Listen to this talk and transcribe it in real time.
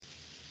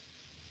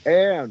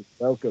And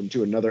welcome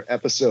to another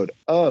episode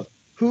of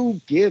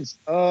Who Gives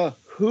a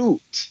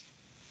Hoot.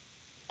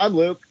 I'm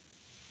Luke.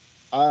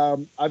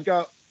 I've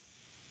got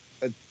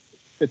a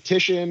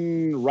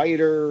petition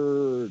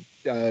writer,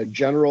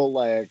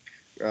 general,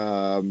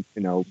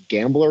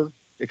 gambler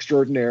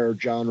extraordinaire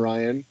John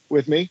Ryan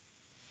with me,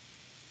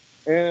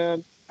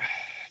 and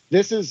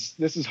this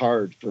is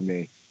hard for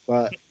me,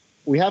 but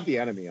we have the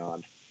enemy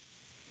on.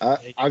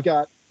 I've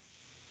got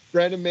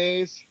Brandon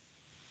Mays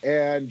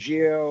and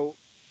Gio.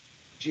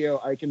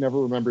 Gio, I can never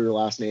remember your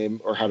last name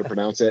or how to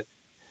pronounce it.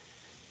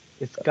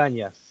 It's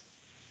Ganyas.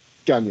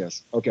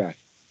 Ganyas. Okay.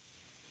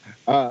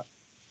 Uh,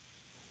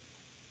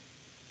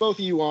 both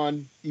of you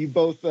on. You've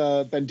both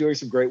been doing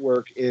some great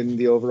work in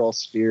the overall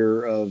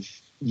sphere of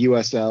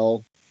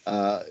USL,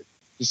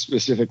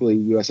 specifically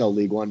USL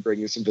League One,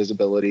 bringing some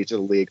visibility to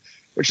the league,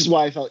 which is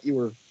why I felt you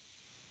were,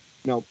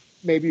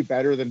 maybe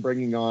better than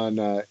bringing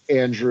on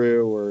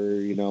Andrew or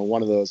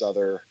one of those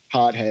other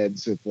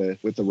hotheads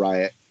with the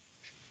riot.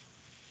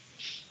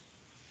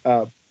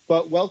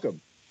 But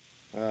welcome.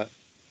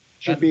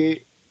 Should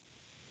be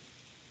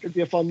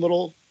a fun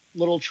little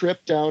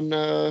trip down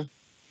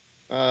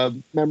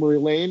memory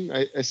lane.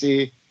 I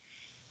see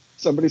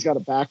somebody's got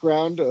a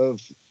background of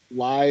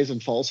lies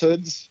and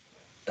falsehoods,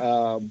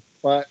 but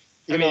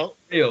it's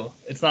real.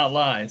 It's not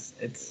lies.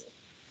 It's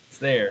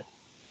there.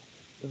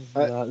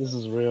 This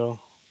is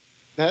real.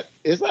 It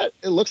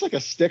looks like a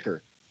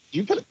sticker.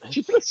 Did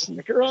you put a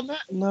sticker on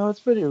that? No, it's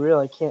pretty real.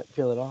 I can't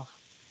peel it off.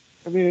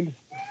 I mean,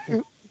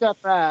 you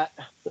got that.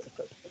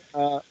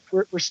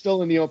 We're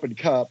still in the Open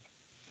Cup,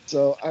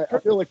 so I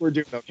feel like we're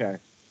doing okay.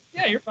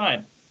 Yeah, you're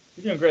fine.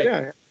 You're doing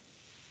great.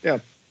 Yeah.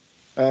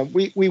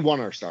 We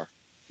won our star.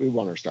 We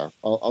won our star.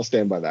 I'll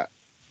stand by that.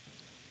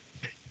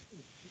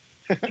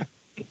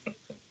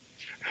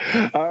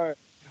 All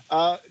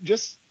right.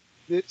 Just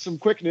some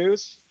quick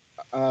news.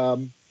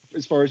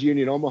 As far as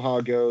Union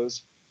Omaha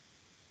goes,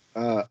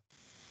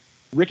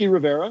 Ricky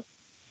Rivera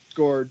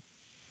scored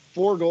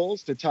 4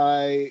 goals to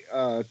tie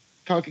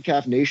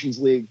CONCACAF Nations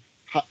League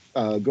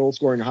goal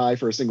scoring high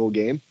for a single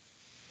game.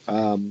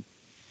 That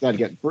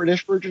again,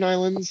 British Virgin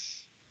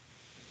Islands.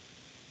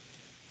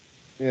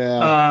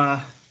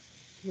 Yeah.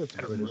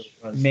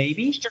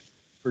 Maybe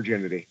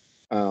virginity.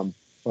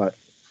 But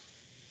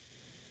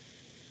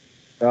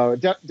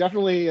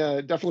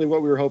definitely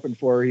what we were hoping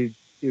for. He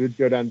would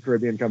go down the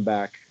Caribbean, come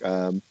back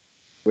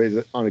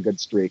with on a good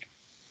streak,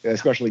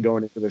 especially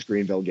going into this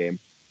Greenville game.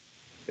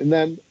 And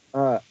then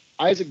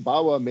Isaac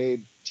Bawa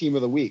made Team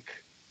of the Week,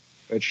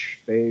 which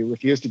they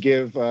refused to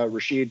give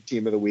Rashid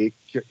Team of the Week,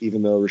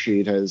 even though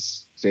Rashid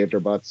has saved our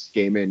butts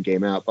game in,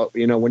 game out. But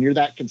when you're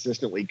that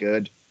consistently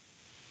good,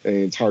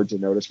 it's hard to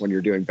notice when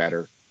you're doing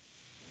better.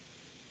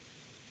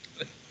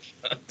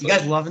 You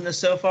guys loving this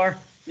so far?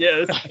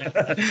 Yes.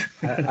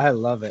 I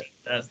love it.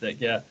 Fantastic.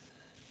 Yeah.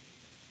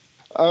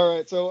 All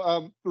right.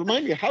 So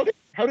remind me, how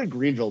did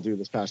Greenville do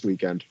this past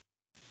weekend?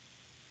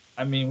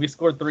 I mean, we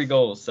scored 3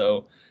 goals,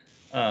 so.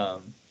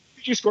 Who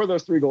did you score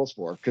those 3 goals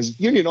for? Because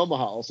Union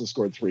Omaha also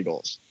scored 3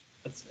 goals.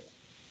 That's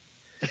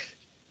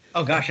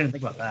Oh gosh, I didn't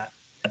think about that.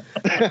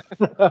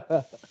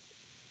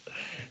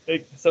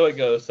 So it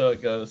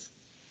goes.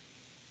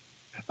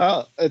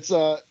 It's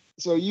so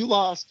you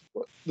lost.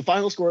 The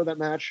final score of that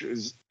match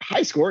is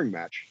high scoring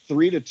match,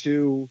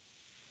 3-2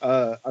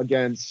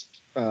 against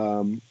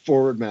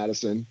forward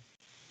Madison,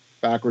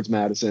 backwards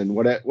Madison,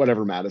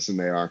 whatever Madison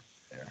they are.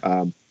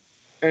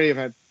 Any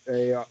event,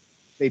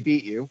 they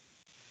beat you.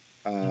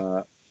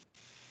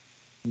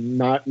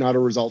 Not a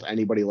result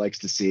anybody likes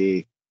to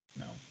see.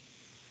 No.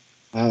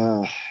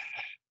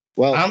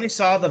 Well, I only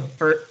saw the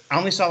first,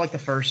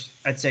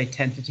 I'd say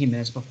 10-15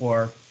 minutes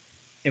before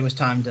it was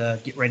time to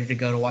get ready to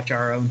go to watch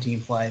our own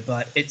team play.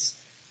 But it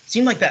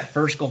seemed like that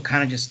first goal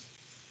kind of just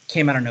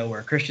came out of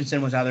nowhere.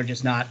 Christensen was either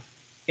just not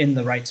in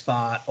the right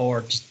spot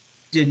or just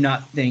did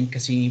not think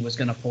Cassini was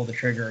going to pull the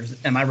trigger.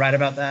 Am I right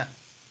about that?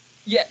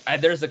 Yeah,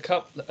 there's a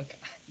couple.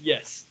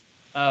 Yes.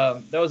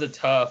 That was a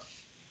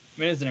tough. I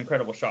mean, it was an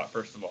incredible shot,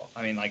 first of all.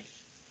 I mean,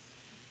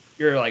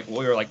 we were like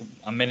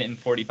a minute and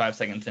 45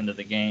 seconds into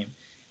the game,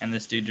 and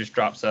this dude just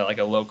drops a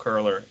low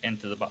curler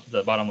into the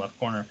bottom left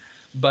corner.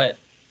 But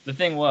the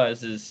thing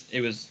is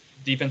it was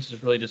defense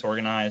was really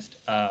disorganized.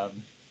 At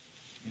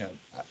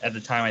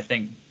the time, I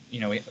think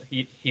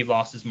he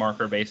lost his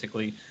marker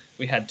basically.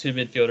 We had 2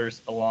 midfielders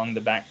along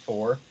the back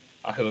 4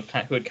 who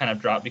had kind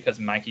of dropped because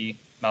Mikey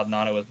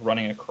Maldonado was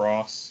running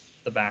across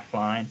the back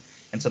line.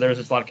 And so there was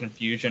just a lot of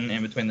confusion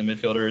in between the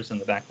midfielders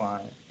and the back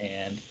line.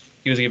 And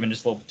he was given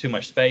just a little too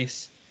much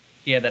space.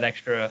 He had that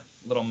extra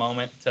little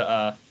moment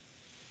to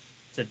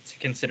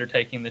consider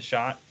taking the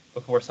shot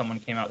before someone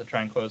came out to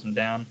try and close him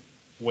down.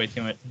 Way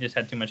too much. He just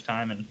had too much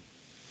time. And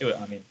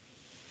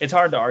it's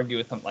hard to argue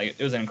with him. It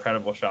was an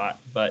incredible shot.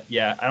 But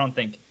yeah, I don't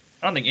think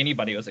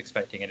anybody was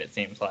expecting it. It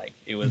seems like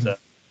it was a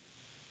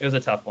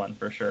tough one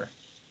for sure.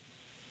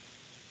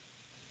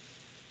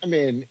 I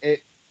mean,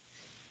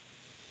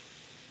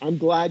 I'm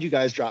glad you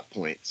guys dropped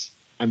points.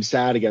 I'm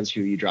sad against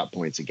who you dropped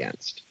points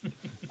against.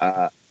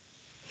 Us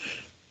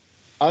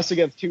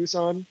against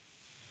Tucson,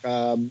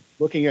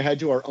 Looking ahead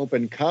to our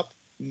Open Cup,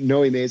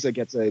 Noe Meza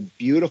gets a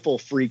beautiful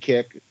free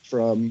kick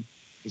from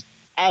just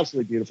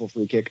absolutely beautiful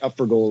free kick up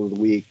for goal of the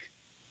week.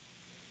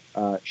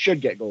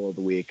 Should get goal of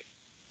the week.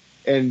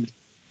 And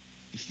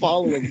the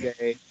following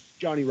day,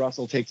 Johnny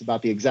Russell takes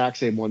about the exact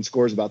same one,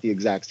 scores about the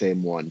exact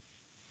same one.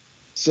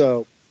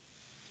 So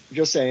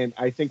just saying,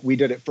 I think we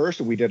did it first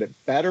and we did it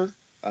better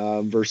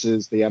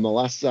versus the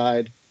MLS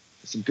side.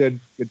 Some good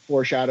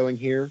foreshadowing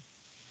here.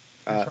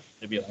 To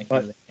be like,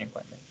 but- they can't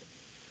quite make it.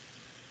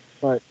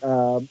 But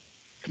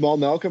Kamal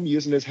Malcolm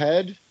using his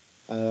head,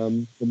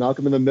 the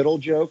Malcolm in the middle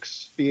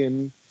jokes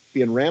being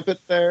rampant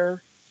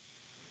there,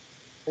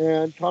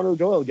 and Connor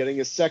Doyle getting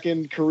his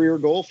second career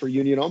goal for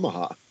Union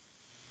Omaha.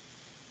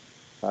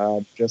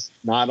 Just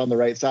not on the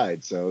right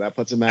side, so that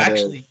puts him at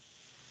Actually,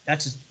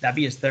 that'd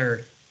be his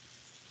third.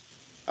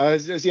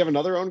 does he have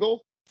another own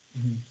goal?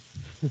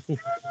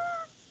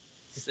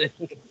 Sick.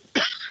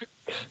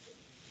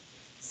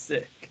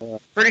 Sick.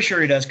 Pretty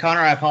sure he does.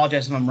 Connor, I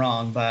apologize if I'm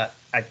wrong, but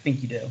I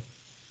think you do.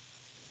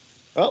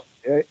 Well,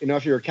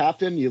 if you're a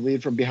captain, you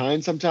lead from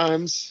behind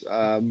sometimes,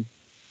 and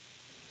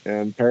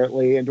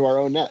apparently into our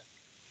own net.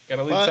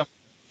 Gotta leave But-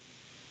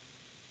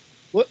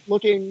 some.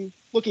 Looking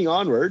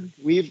onward,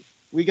 we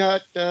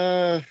got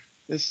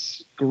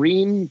this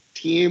green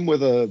team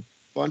with a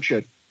bunch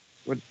of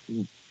what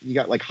you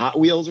got, like Hot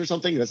Wheels or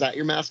something. Is that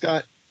your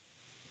mascot?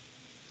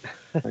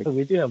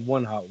 We do have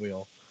one Hot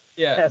Wheel.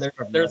 Yeah, That's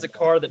there's a probably-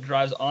 car that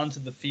drives onto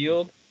the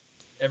field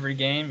every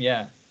game.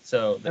 Yeah,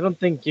 so I don't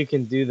think you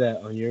can do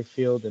that on your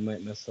field. It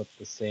might mess up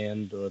the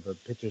sand or the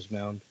pitcher's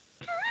mound.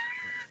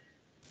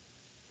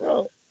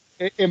 Well,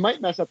 it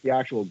might mess up the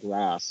actual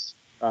grass.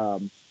 I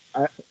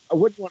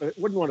wouldn't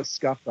want to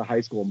scuff the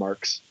high school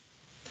marks.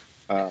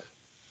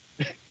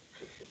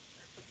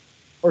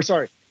 Or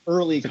sorry,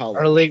 early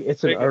college.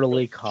 It's an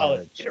early Get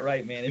college. it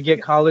right, man. You If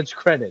get college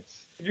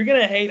credits. you're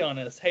gonna hate on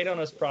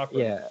us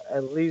properly. Yeah,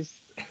 at least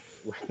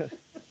you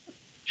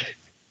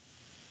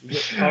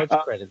get college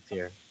credits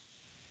here.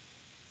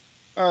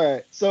 All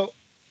right, so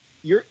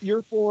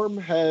your form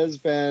has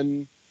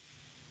been.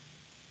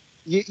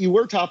 You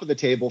were top of the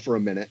table for a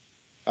minute,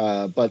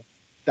 but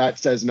that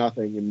says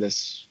nothing in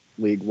this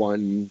League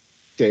One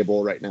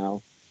table right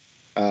now.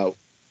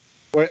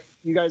 What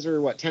you guys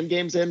are 10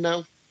 games in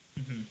now?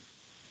 Mhm.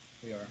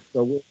 We are.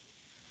 So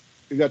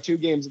we've got 2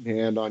 games in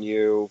hand on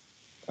you.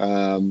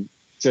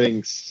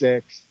 Sitting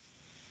 6th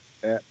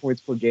at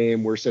points per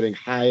game. We're sitting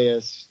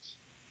highest.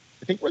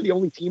 I think we're the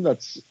only team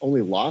that's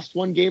only lost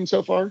 1 game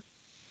so far.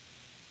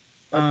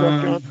 That's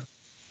correct, John?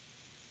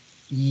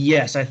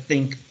 Yes, I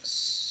think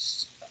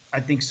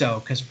so,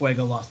 because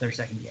Fuego lost their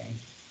second game.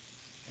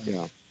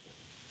 Yeah.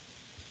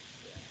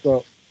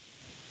 So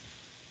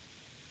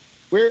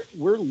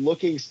we're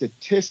looking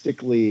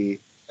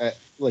statistically at,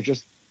 like,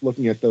 just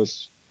looking at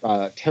those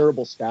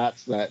terrible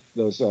stats that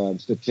those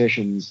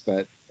statisticians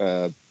that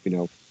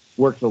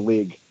work the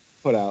league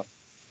put out.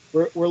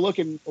 We're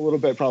looking a little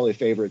bit probably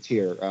favorites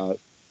here.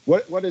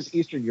 What does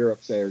Eastern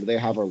Europe say, or do they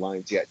have our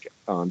lines yet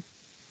on?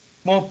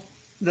 Well,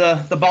 the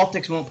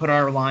Baltics won't put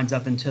our lines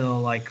up until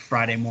like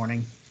Friday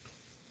morning.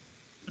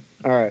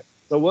 All right,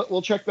 so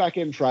we'll check back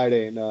in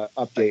Friday and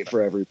update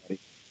for everybody.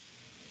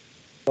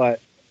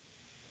 But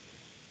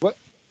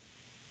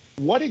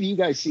what have you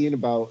guys seen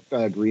about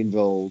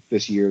Greenville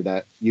this year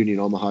that Union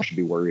Omaha should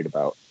be worried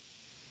about?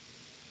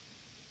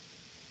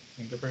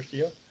 You go first,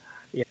 Gio?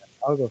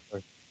 I'll go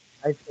first.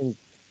 I think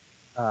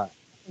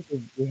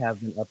we have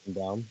been up and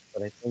down,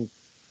 but I think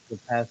the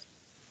past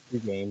 2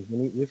 games,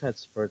 and we've had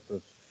spurts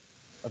of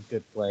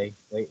good play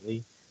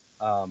lately.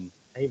 I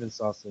even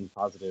saw some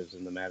positives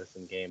in the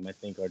Madison game. I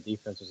think our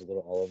defense was a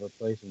little all over the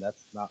place, and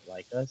that's not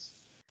like us,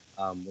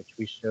 which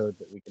we showed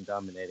that we can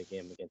dominate a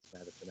game against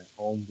Madison at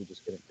home. We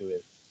just couldn't do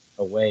it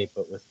away.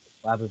 But with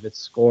Labovitz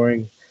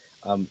scoring,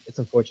 it's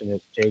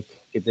unfortunate Jake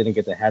didn't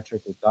get the hat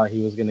trick we thought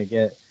he was going to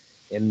get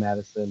in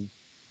Madison,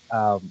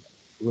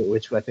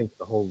 which I think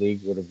the whole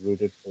league would have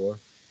rooted for.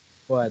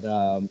 But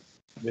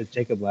with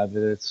Jacob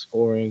Labovitz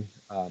scoring,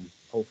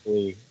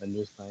 hopefully a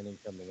new signing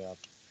coming up,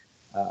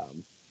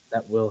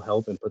 that will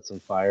help and put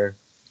some fire,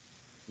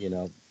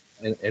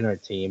 in our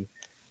team.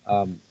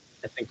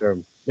 I think our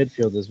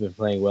midfield has been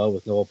playing well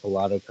with Noah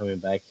Pilato coming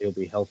back. He'll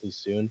be healthy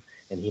soon,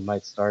 and he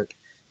might start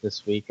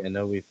this week. I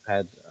know we've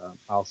had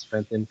Miles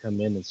Fenton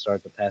come in and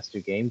start the past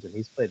 2 games, and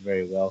he's played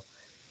very well.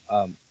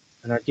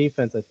 And our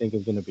defense, I think,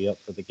 is going to be up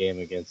for the game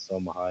against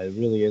Omaha. It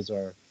really is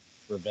our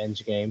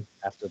revenge game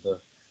after the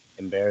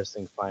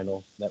embarrassing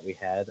final that we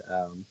had.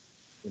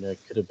 It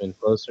could have been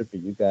closer,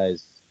 but you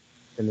guys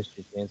finished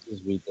your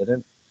chances. We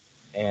didn't.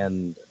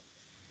 And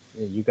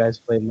you guys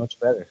played much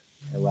better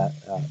in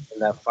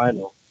that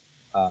final.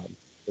 I'm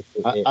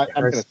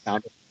going to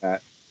sound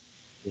that.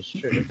 It's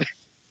true.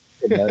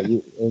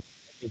 I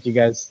think you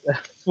guys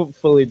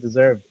fully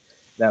deserved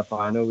that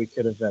final. We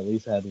could have at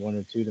least had 1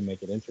 or 2 to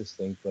make it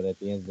interesting, but at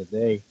the end of the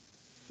day,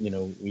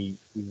 we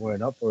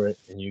weren't up for it,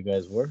 and you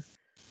guys were.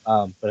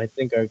 But I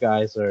think our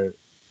guys are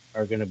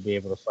going to be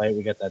able to fight.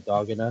 We got that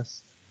dog in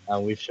us.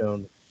 We've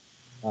shown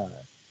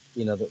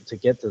to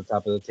get to the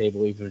top of the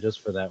table, even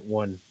just for that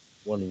one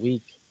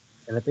week.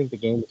 And I think the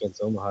game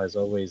against Omaha is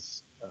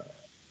always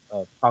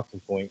a talking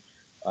point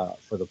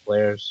for the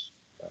players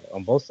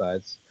on both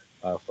sides,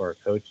 for our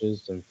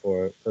coaches and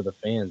for the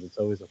fans. It's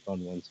always a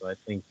fun one. So I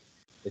think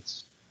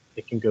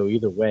it can go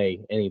either way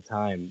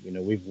anytime.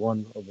 We've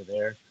won over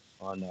there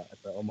on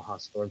at the Omaha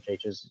Storm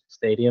Chasers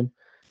Stadium,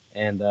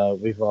 and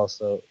we've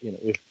also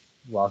we've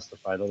lost the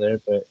final there.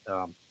 But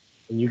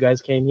when you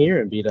guys came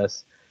here and beat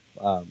us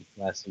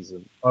last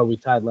season, or we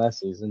tied last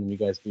season, and you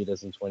guys beat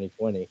us in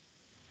 2020.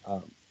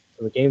 So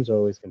the games are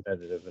always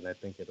competitive, and I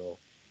think it'll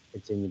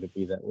continue to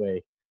be that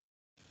way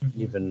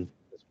even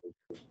this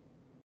week.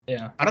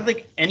 Yeah. I don't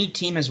think any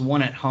team has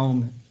won at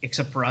home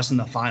except for us in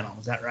the final.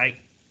 Is that right?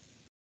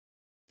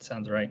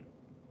 Sounds right.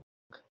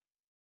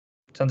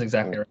 Sounds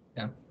exactly right.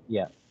 Yeah.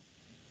 Yeah.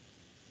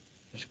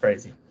 It's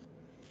crazy.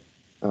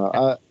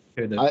 I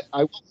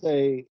will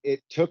say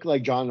it took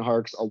like John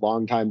Harkes a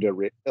long time to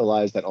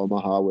realize that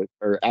Omaha was,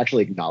 or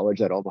actually acknowledge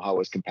that Omaha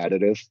was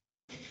competitive.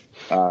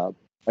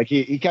 Like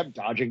he kept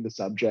dodging the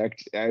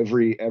subject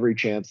every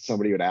chance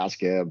somebody would ask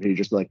him. He'd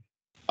just be like,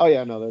 "Oh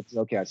yeah, no, that's an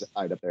okay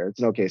side up there. It's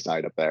an okay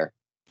side up there."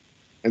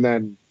 And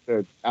then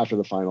after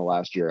the final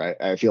last year,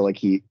 I feel like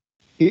he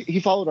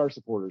followed our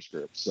supporters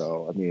group.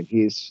 So I mean,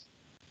 he's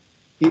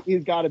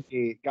got to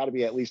be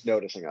at least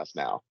noticing us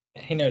now.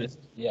 He noticed.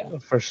 Yeah.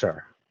 For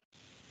sure.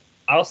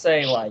 I'll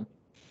say, like,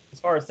 as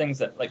far as things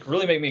that like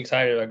really make me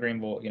excited about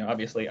Greenville,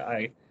 obviously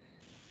I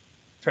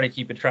try to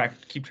keep track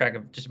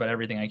of just about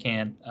everything I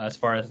can as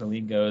far as the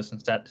league goes and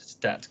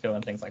stats go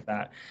and things like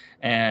that.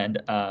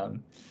 And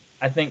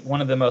I think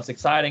one of the most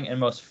exciting and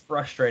most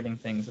frustrating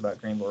things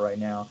about Greenville right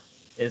now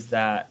is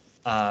that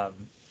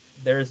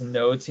there's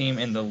no team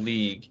in the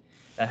league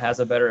that has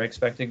a better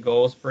expected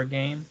goals per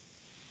game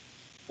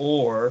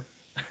or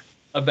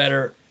a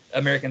better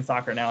American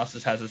Soccer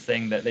Analysis has this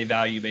thing that they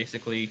value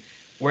basically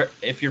where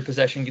if your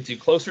possession gets you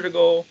closer to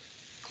goal,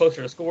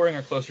 closer to scoring,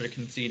 or closer to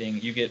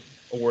conceding, you get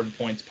awarded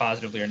points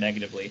positively or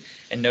negatively.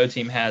 And no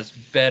team has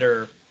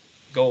better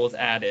goals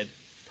added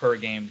per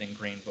game than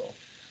Greenville,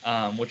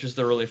 which is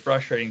the really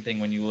frustrating thing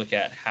when you look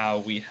at how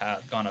we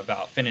have gone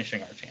about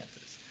finishing our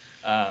chances.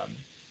 And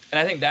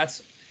I think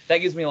that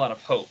gives me a lot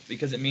of hope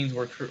because it means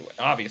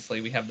obviously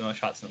we have the most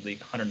shots in the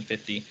league,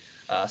 150,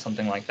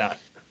 something like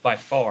that, by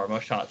far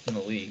most shots in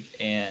the league,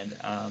 and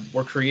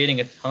we're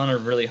creating a ton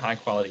of really high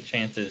quality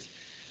chances,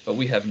 but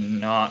we have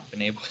not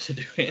been able to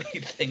do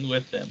anything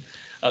with them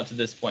up to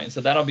this point. So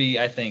that'll be,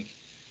 I think,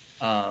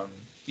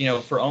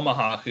 for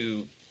Omaha,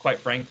 who quite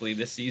frankly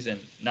this season,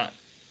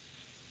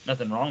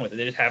 nothing wrong with it,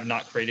 they just have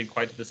not created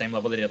quite at the same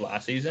level they did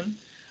last season.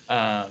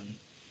 That's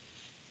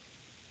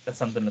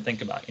something to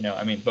think about.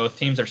 I mean, both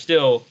teams are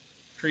still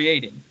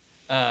creating,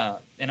 and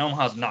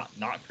Omaha's not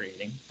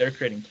creating. They're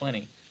creating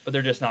plenty, but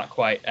they're just not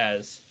quite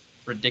as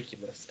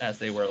ridiculous as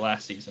they were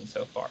last season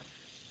so far.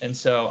 And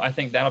so I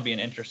think that'll be an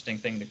interesting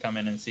thing to come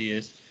in and see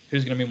is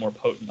who's going to be more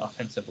potent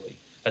offensively.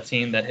 A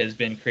team that has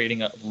been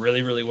creating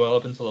really, really well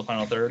up until the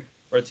final third,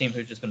 or a team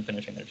who's just been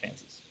finishing their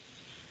chances.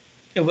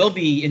 It will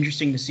be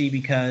interesting to see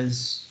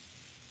because,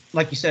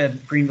 like you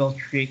said, Greenville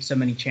creates so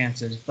many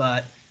chances,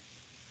 but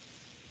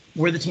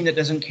we're the team that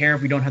doesn't care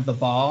if we don't have the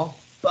ball.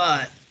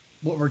 But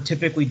what we're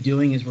typically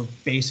doing is we're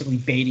basically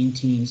baiting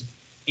teams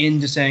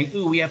into saying,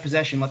 "Ooh, we have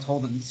possession. Let's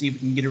hold it and see if we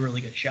can get a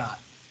really good shot."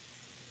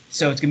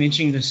 So it's going to be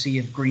interesting to see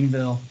if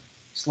Greenville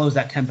slows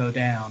that tempo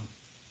down,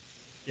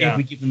 if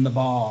we give them the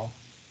ball,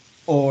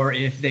 or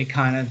if they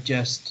kind of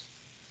just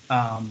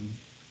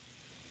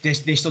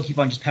they still keep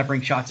on just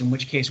peppering shots, in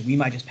which case we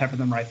might just pepper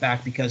them right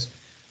back because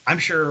I'm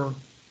sure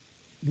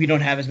we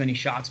don't have as many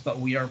shots, but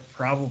we are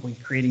probably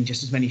creating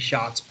just as many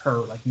shots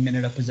per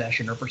minute of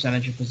possession or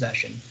percentage of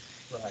possession.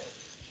 Right.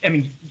 I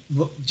mean,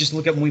 just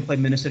look at when we played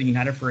Minnesota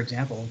United, for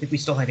example. I think we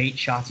still had 8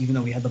 shots, even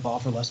though we had the ball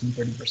for less than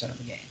 30% of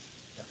the game.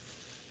 Yeah,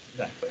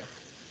 exactly.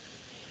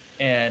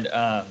 And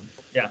I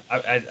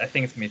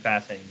think it's gonna be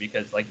fascinating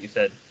because, like you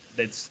said,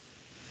 that's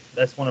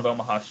one of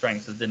Omaha's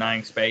strengths is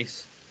denying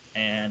space.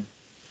 And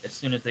as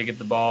soon as they get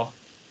the ball,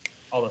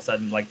 all of a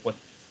sudden,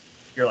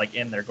 you're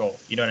in their goal.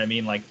 You know what I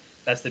mean?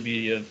 That's the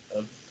beauty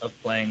of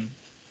playing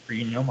for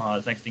Union Omaha.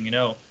 Is next thing you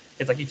know,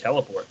 it's like you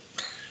teleport.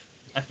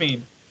 I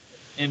mean,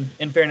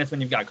 in fairness,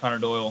 when you've got Connor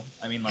Doyle,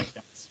 I mean,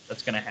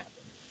 that's going to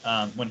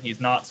happen. When he's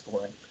not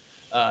scoring,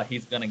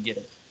 he's going to get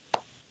it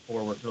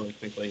forward really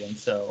quickly. And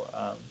so,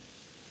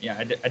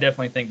 I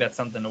definitely think that's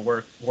something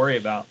to worry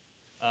about,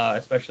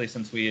 especially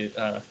since we,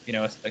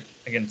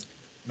 against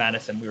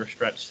Madison, we were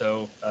stretched.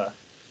 So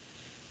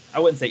I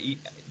wouldn't say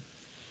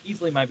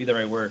easily might be the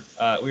right word.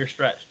 We were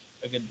stretched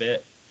a good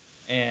bit.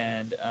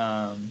 And,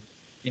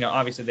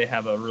 obviously they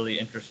have a really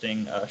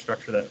interesting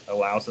structure that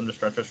allows them to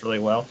stretch us really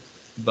well.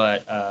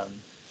 But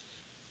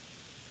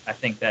I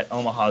think that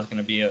Omaha is going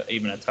to be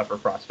even a tougher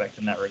prospect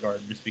in that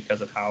regard just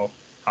because of how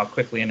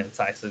quickly and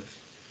incisive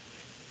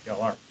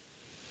y'all are.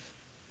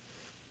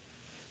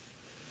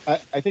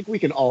 I think we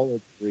can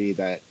all agree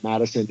that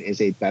Madison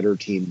is a better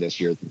team this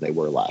year than they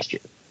were last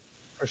year.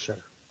 For sure.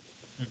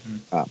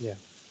 Mm-hmm. Yeah.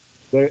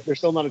 They're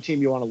still not a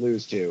team you want to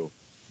lose to,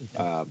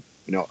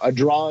 A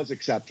draw is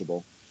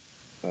acceptable,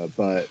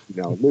 but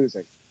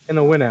losing And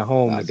a win at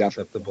home is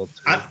definitely. acceptable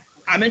too.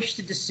 I'm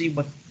interested to see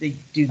what they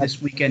do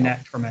this weekend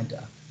at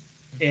Tormenta.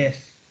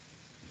 If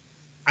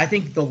I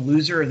think the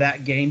loser of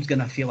that game is going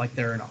to feel like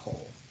they're in a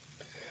hole.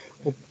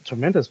 Well,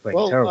 Tormenta's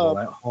playing terrible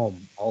at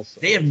home also.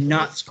 They have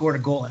not scored a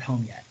goal at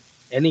home yet.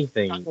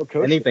 Anything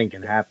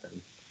can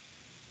happen.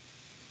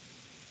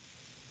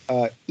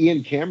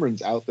 Ian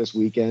Cameron's out this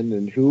weekend,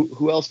 and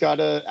who else got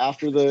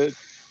after the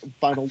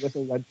final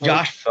whistle?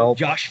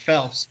 Josh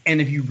Phelps.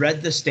 And if you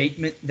read the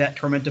statement that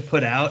Tormenta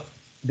put out,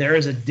 there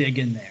is a dig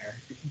in there.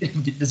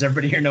 Does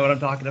everybody here know what I'm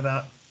talking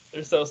about?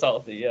 They're so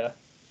salty, yeah.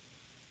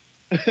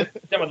 Talking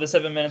about the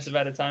 7 minutes of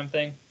at a time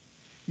thing.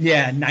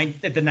 Yeah,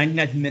 at the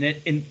 99th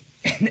minute in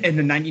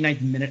the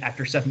 99th minute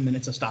after 7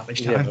 minutes of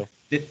stoppage time,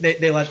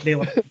 they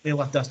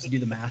left us to do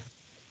the math.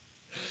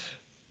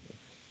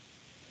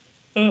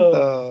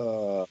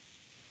 That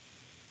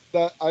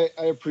I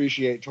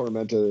appreciate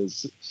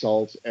Tormenta's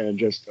salt and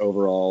just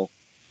overall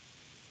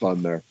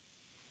fun there.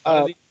 One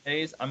of these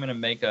days, I'm gonna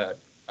make a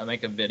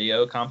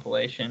video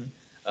compilation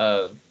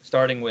of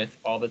starting with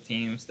all the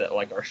teams that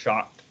are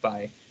shocked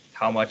by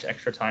how much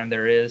extra time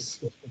there is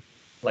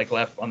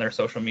left on their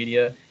social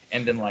media,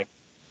 and then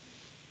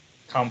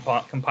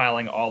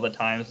compiling all the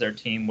times their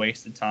team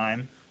wasted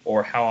time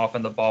or how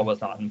often the ball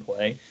was not in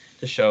play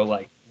to show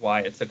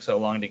why it took so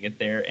long to get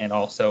there, and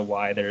also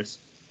why there's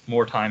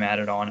more time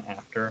added on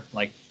after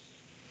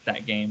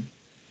that game.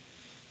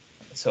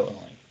 It's so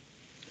annoying.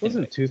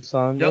 Wasn't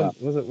Tucson? Yep.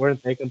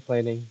 Weren't they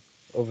complaining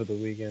over the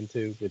weekend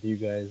too with you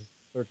guys?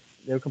 Or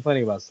they were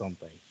complaining about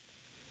something.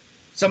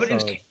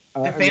 The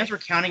fans were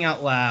counting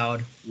out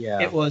loud.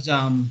 Yeah. It was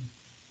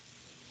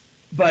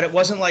but it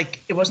wasn't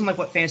like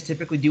what fans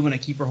typically do when a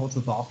keeper holds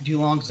the ball for too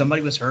long.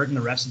 Somebody was hurt and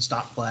the refs had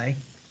stopped play.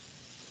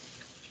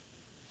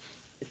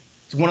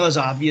 It's one of those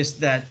obvious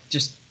that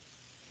just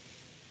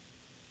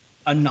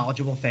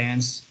unknowledgeable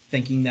fans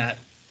thinking that,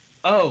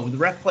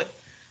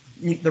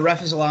 the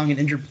ref is allowing an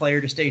injured player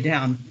to stay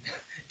down,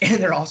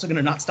 and they're also going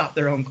to not stop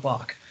their own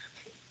clock.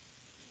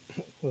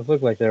 It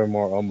looked like there were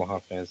more Omaha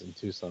fans than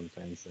Tucson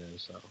fans there.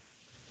 So.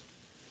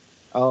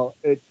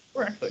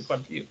 We're actually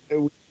quite a few.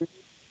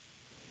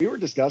 We were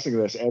discussing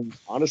this, and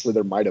honestly,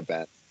 there might have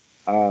been,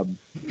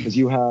 because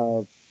you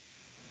have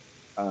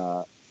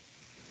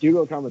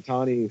Hugo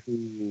Kamatani,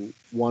 who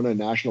won a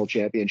national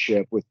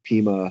championship with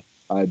Pima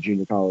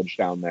Junior College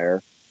down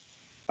there.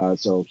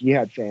 So he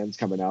had fans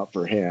coming out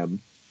for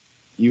him.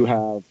 You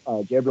have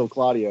Gabriel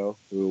Claudio,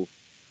 who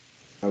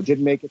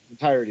didn't make it the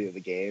entirety of the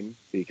game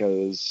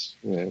because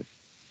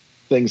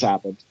things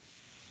happened.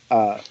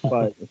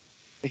 But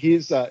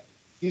he's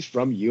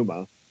from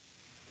Yuma.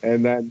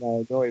 And then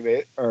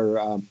JP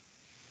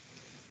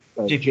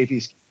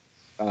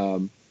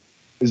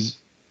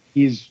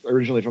he's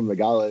originally from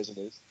Nogales, and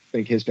I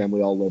think his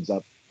family all lives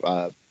up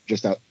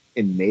just out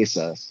in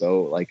Mesa.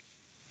 So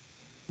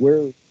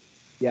we're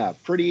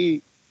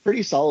pretty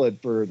solid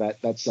for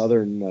that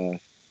southern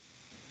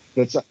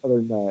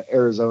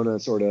Arizona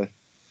sort of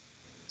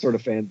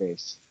fan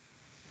base.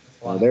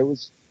 Wow. There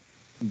was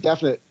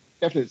definite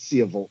sea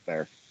of volt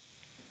there,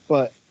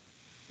 but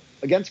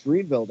against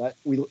Greenville, that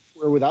we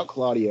were without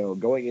Claudio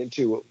going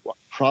into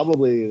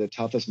probably the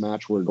toughest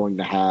match we're going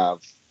to have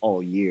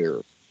all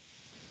year.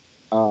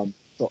 As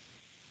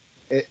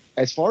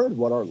far as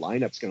what our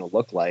lineup's going to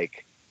look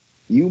like,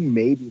 you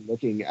may be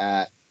looking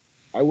at.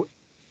 I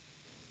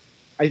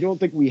don't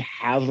think we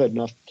have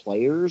enough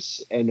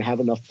players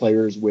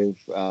with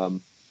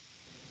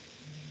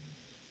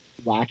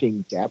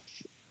lacking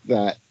depth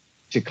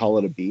to call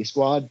it a B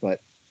squad,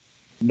 but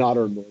not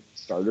our normal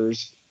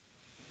starters,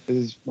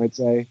 as might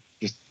say.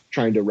 Just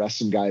trying to rest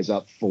some guys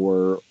up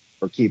or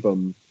keep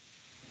them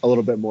a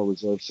little bit more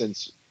reserved,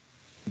 since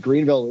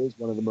Greenville is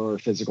one of the more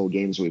physical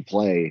games we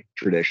play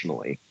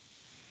traditionally.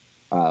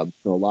 A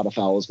lot of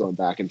fouls going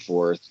back and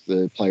forth.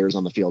 The players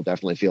on the field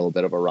definitely feel a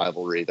bit of a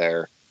rivalry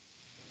there.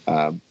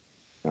 That's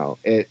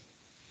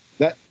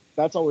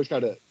always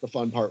kind of the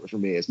fun part for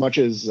me. As much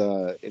as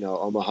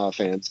Omaha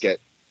fans get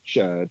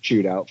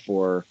chewed out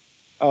for,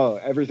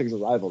 everything's a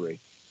rivalry.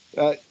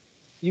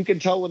 You can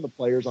tell when the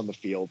players on the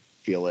field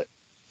feel it,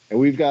 and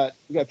we've got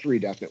three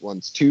definite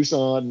ones: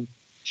 Tucson,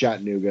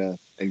 Chattanooga,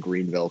 and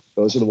Greenville.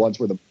 Those are the ones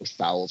where the most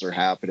fouls are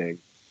happening.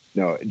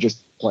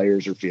 Just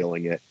players are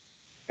feeling it.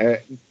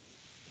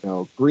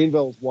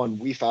 Greenville's one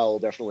we foul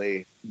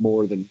definitely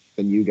more than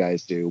you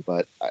guys do,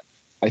 but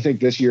I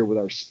think this year with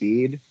our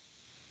speed,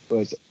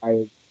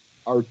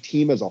 our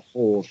team as a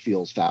whole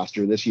feels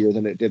faster this year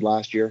than it did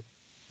last year.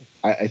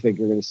 I think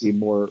you're going to see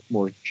more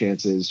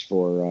chances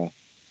for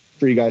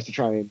you guys to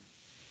try and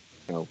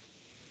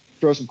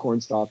throw some corn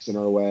stalks in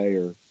our way,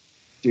 or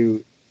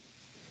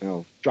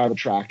drive a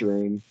tractor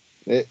in.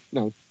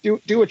 Do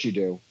what you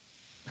do.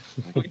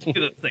 We do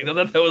this thing.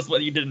 That was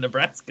what you did in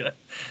Nebraska.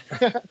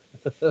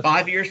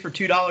 5 years for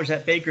 $2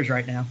 at Baker's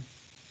right now.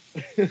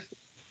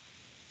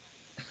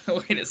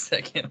 Wait a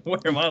second. Where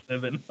am I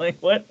living?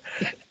 What?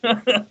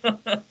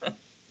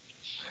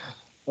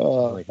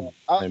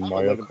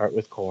 Mario Kart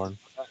with corn.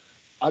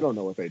 I don't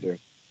know what they do.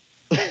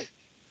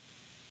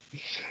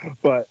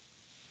 But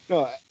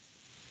no,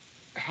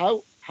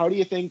 how do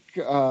you think?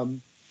 I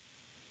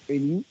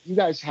mean, you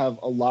guys have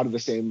a lot of the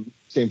same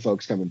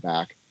folks coming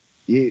back.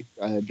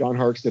 John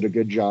Harkes did a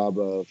good job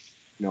of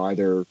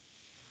either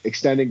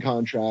extending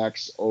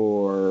contracts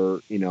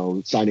or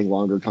signing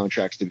longer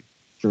contracts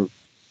from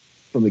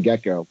from the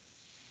get go.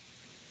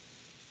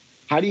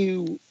 How do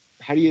you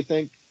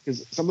think?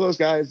 Because some of those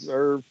guys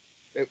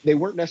they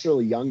weren't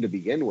necessarily young to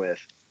begin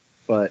with,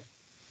 but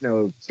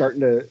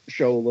starting to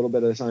show a little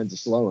bit of the signs of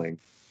slowing.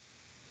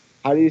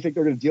 How do you think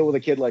they're going to deal with a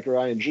kid like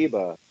Ryan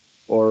Jiba,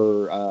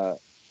 or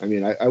I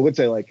mean, I would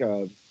say like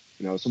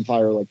some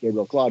fire like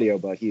Gabriel Claudio,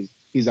 but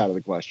he's out of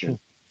the question.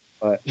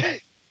 But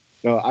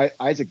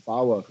Isaac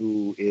Bawa,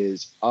 who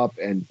is up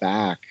and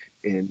back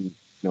in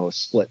a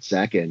split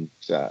second.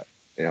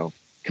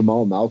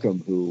 Kamal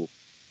Malcolm, who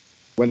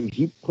when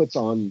he puts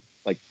on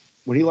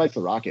when he lights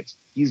the Rockets,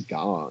 he's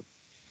gone.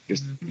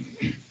 Just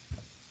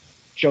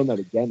shown that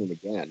again and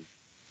again.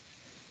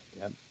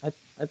 Yeah,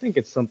 I think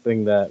it's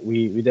something that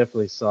we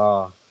definitely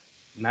saw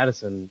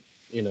Madison,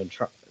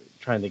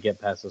 trying to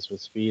get past us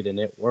with speed, and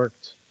it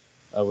worked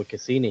with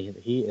Cassini.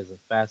 He is a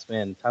fast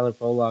man. Tyler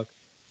Pollock,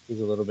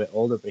 he's a little bit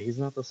older, but he's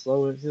not the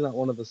slowest. He's not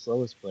one of the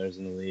slowest players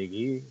in the league.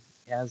 He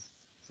has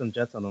some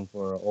jets on him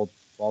for an old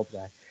bald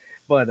guy,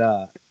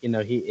 but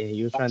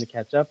he was trying to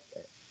catch up,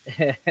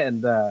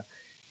 and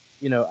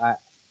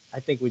I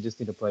think we just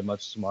need to play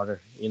much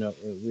smarter.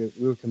 We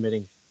were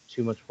committing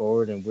too much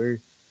forward, and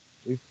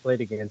we've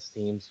played against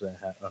teams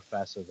that are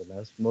faster than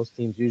us. Most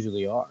teams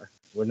usually are.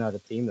 We're not a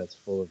team that's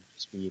full of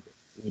speed.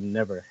 We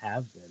never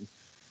have been.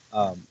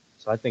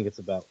 So I think it's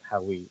about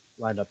how we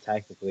line up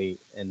tactically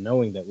and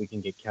knowing that we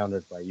can get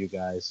countered by you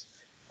guys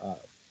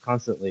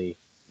constantly.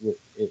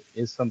 It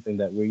is something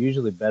that we're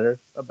usually better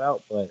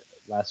about, but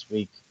last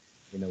week,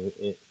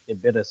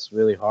 it bit us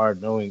really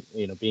hard, knowing,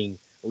 being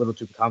a little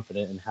too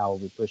confident in how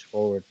we push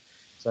forward.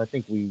 So I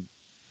think we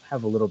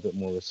have a little bit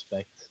more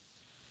respect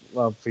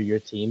for your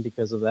team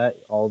because of that.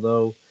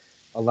 Although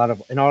a lot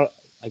of,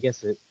 I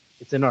guess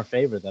it's in our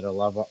favor that a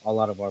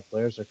lot of our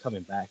players are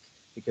coming back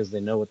because they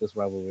know what this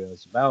rivalry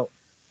is about.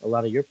 A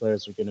lot of your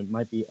players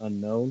might be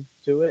unknown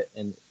to it,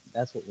 and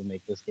that's what will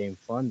make this game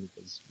fun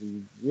because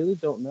we really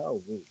don't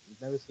know. We've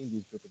never seen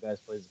these group of guys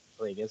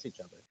play against each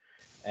other,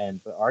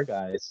 but our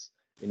guys,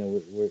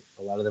 we're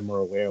a lot of them are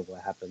aware of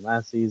what happened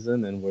last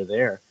season, and we're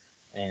there,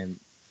 and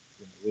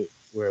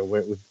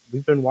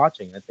we've been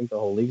watching. I think the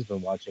whole league's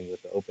been watching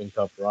with the Open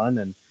Cup run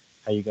and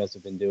how you guys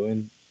have been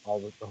doing.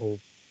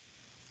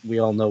 We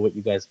all know what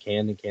you guys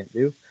can and can't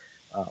do.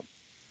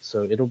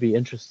 So it'll be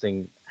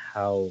interesting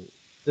how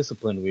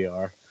disciplined we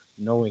are,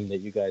 knowing that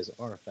you guys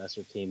are a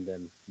faster team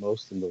than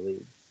most in the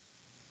league.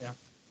 Yeah.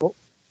 Well,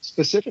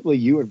 specifically,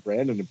 you and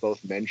Brandon have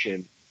both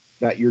mentioned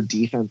that your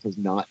defense has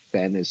not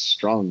been as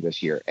strong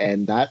this year,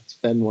 and that's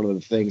been one of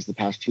the things the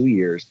past 2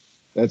 years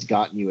that's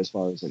gotten you as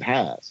far as it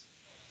has.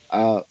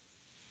 I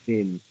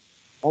mean,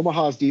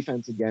 Omaha's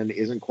defense again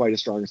isn't quite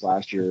as strong as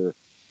last year.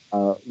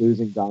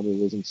 Losing Dami,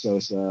 losing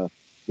Sosa,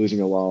 losing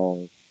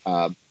Alal,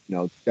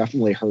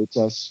 definitely hurts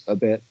us a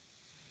bit.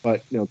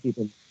 But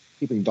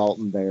keeping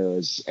Dalton there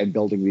and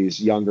building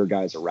these younger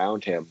guys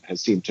around him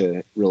has seemed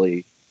to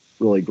really,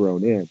 really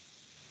grown in.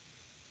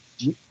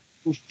 Do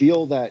you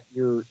feel that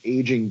your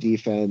aging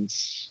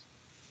defense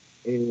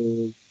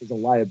is a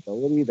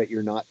liability that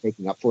you're not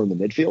taking up for in the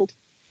midfield?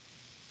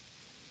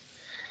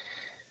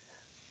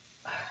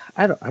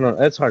 I don't.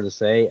 It's hard to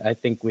say. I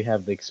think we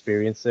have the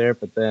experience there,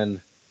 but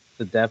then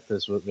the depth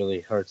is what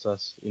really hurts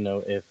us.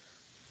 If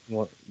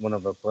one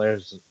of our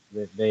players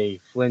they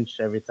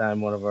flinch every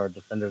time one of our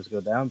defenders go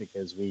down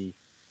because we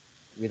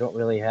don't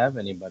really have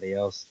anybody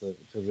else to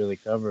really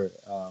cover.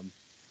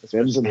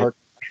 Mims and Hark.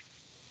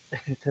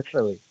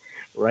 Definitely,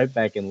 right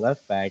back and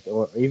left back,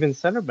 or even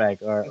center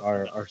back.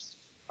 Our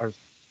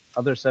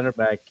other center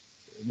back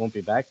won't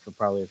be back for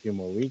probably a few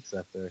more weeks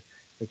after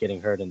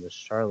getting hurt in the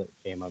Charlotte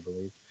game, I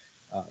believe,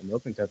 in the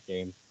Open Cup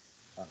game.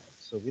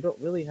 So we don't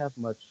really have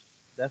much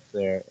depth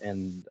there,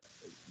 and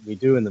we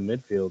do in the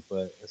midfield.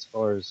 But as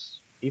far as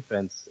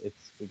defense,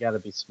 we got to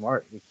be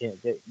smart. We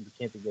can't be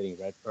getting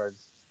red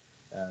cards.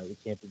 We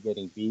can't be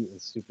getting beat and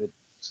stupid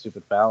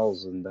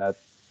fouls, and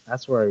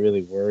that's where I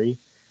really worry.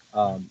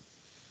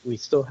 We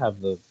still have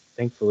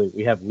thankfully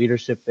we have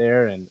leadership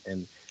there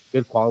and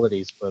good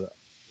qualities, but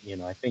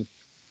I think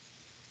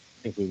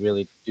we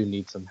really do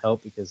need some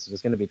help because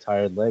there's going to be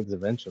tired legs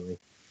eventually.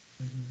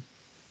 Mm-hmm.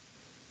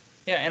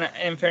 Yeah, and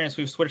in fairness,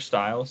 we've switched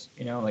styles.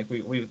 Like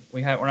we're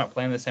not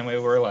playing the same way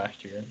we were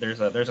last year. There's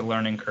a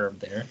learning curve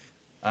there,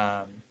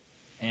 and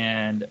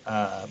there's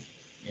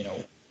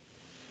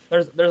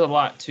a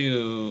lot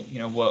to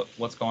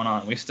what's going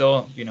on. We're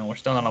still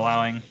not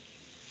allowing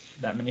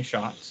that many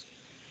shots,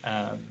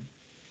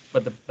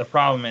 but the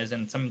problem is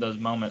in some of those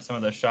moments, some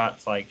of those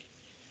shots,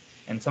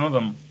 and some of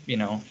them,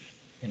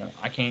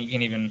 I can't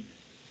even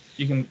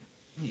you can.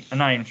 I'm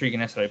not even sure you can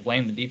necessarily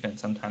blame the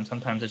defense sometimes.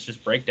 Sometimes it's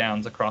just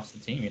breakdowns across the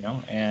team,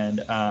 And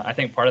I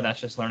think part of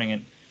that's just learning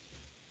and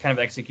kind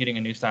of executing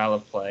a new style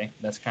of play.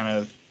 That's kind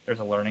of there's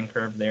a learning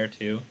curve there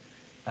too.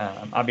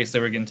 Obviously,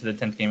 we're getting to the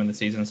 10th game of the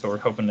season, so we're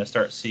hoping to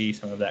start see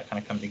some of that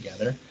kind of come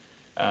together.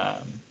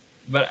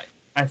 But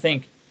I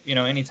think,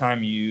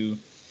 anytime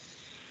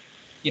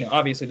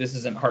obviously this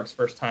isn't Hart's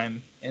first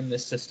time in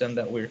this system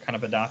that we're kind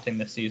of adopting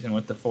this season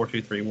with the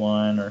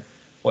 4-2-3-1 or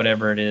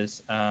whatever it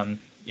is.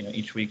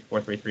 Each week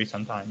 4-3-3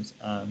 sometimes.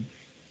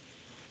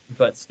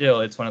 But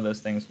still, it's one of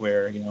those things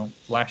where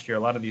last year a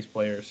lot of these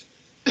players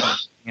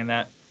in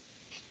that,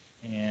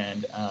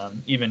 and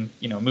even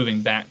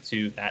moving back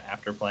to that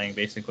after playing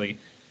basically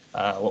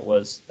what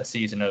was a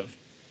season of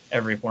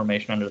every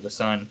formation under the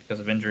sun because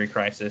of injury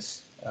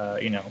crisis.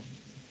 I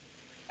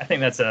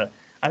think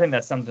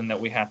that's something that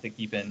we have to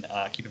keep in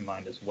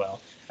mind as well.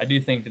 I do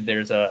think that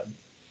there's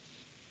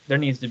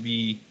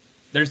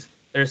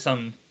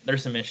some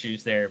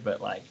issues there, but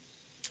like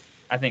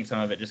I think some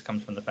of it just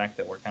comes from the fact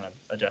that we're kind of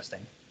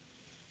adjusting.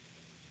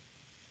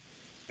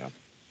 Yeah.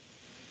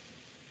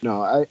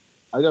 No,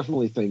 I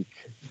definitely think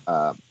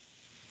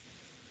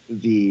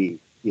the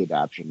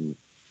adaptation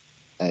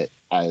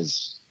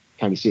as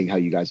kind of seeing how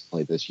you guys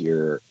played this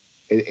year,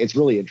 it's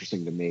really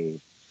interesting to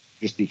me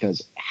just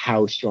because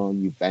how strong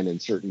you've been in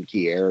certain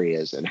key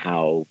areas and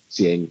how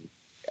seeing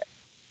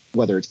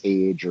whether it's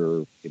age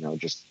or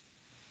just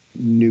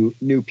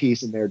new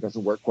piece in there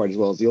doesn't work quite as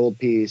well as the old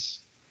piece,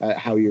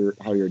 how you're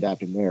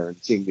adapting there and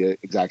seeing the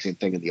exact same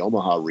thing in the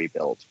Omaha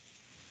rebuild.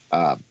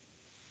 I'm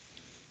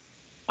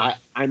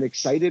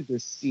excited to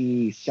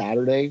see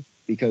Saturday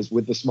because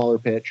with the smaller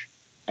pitch,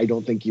 I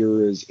don't think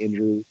you're as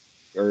injured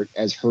or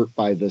as hurt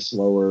by the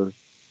slower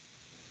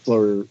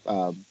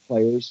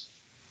players.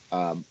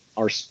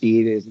 Our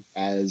speed isn't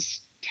as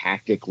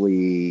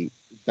tactically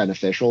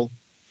beneficial.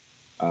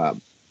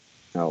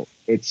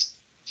 It's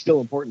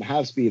still important to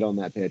have speed on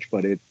that pitch,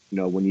 but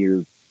when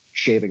you're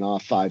shaving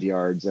off 5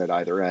 yards at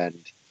either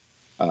end,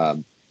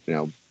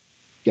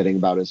 getting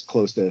about as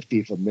close to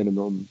FIFA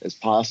minimum as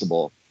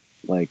possible,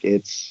 like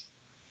it's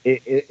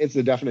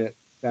a definite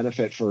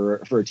benefit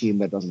for a team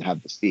that doesn't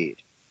have the speed.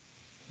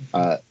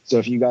 So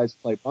if you guys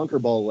play bunker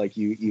ball like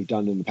you've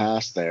done in the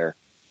past, there,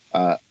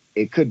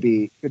 it could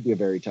be a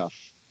very tough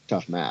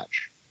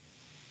match.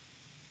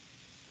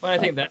 Well, I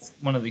think that's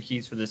one of the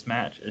keys for this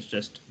match is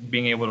just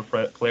being able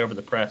to play over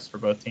the press for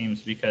both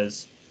teams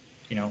because,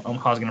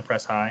 Omaha's going to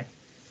press high,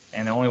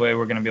 and the only way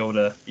we're going to be able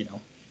to,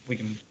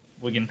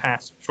 we can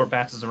pass short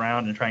passes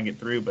around and try and get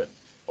through, but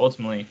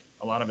ultimately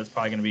a lot of it's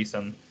probably going to be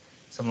some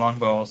long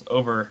balls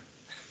over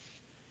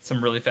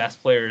some really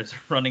fast players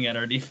running at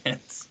our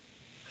defense.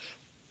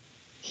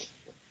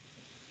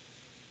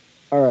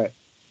 All right.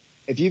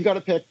 If you've got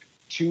to pick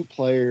 2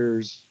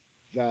 players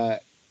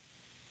that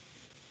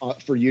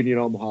for Union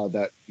Omaha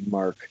that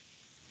mark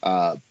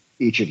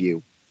each of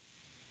you,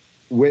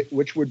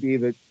 which would be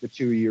the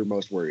 2 you're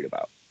most worried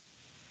about?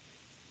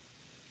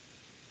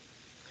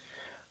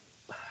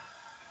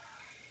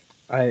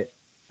 I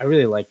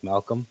really like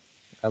Malcolm.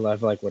 I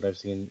like what I've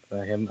seen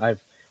him.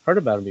 I've heard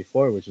about him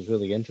before, which is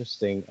really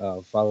interesting.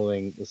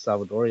 Following the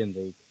Salvadorian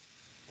League,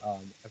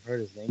 I've heard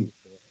his name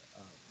before,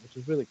 which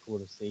is really cool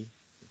to see.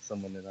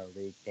 Someone in our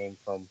league came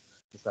from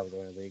the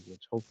Salvadorian League,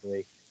 which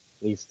hopefully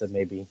leads to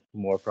maybe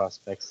more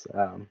prospects.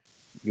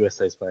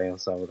 USA is playing El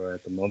Salvador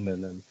at the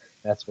moment, and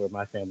that's where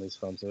my family's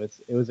from. So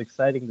it was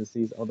exciting to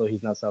see. Although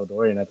he's not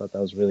Salvadorian, I thought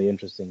that was really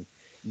interesting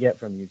to get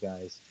from you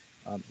guys.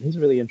 He's a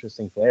really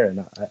interesting player,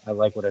 and I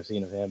like what I've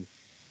seen of him.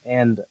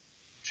 And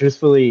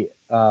truthfully,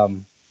 I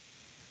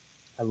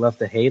love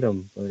to hate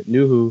him, but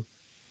Nuhu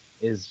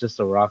is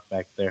just a rock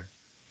back there.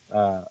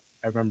 I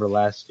remember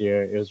last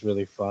year; it was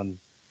really fun.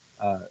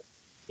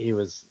 He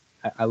was.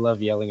 I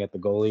love yelling at the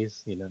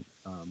goalies. I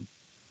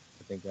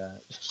think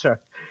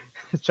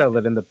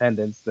Charlotte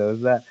Independence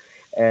knows that,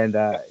 and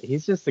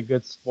he's just a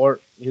good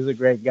sport. He's a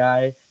great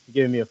guy. He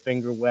gave me a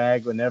finger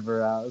wag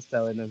whenever I was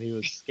telling him he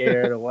was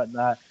scared or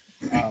whatnot.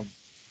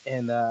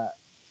 And I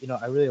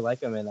really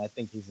like him, and I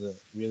think he's a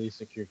really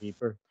secure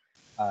keeper.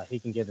 He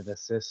can get an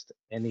assist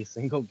any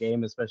single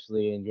game,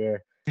 especially in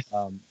your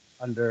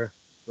under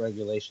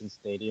regulation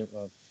stadium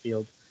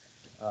field.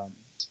 Um,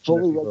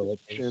 Fully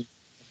regulation.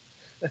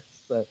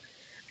 So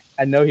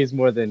I know he's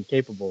more than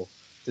capable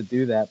to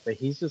do that, but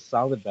he's just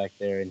solid back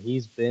there, and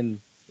he's been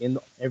in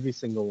every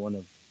single one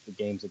of the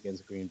games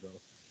against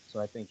Greenville. So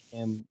I think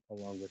him,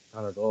 along with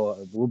Connor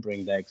Doyle, will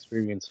bring that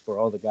experience for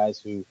all the guys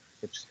who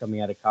are just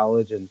coming out of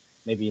college and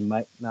maybe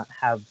might not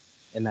have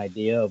an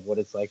idea of what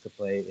it's like to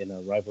play in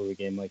a rivalry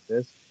game like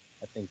this.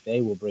 I think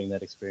they will bring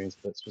that experience,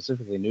 but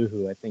specifically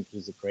Nuhu, I think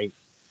he's a great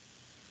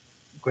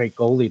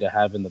goalie to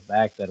have in the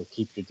back that'll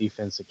keep your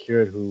defense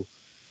secured. Who,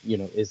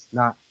 is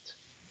not,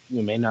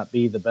 may not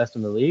be the best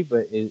in the league,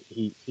 but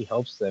he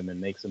helps them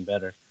and makes them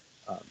better.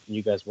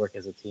 You guys work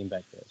as a team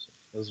back there, so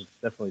those are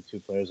definitely 2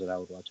 players that I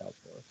would watch out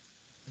for.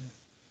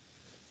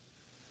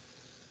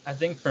 I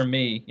think for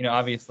me,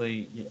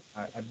 obviously,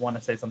 I'd want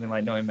to say something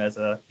like Noe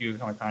Meza, Hugh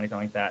Tony, something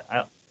like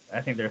that.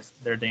 I think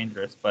they're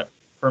dangerous, but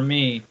for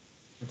me,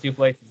 the 2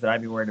 places that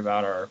I'd be worried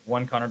about are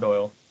one Connor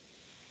Doyle,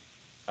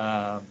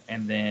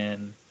 and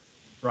then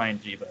Ryan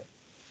Jiba.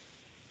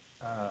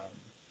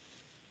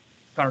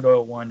 Connor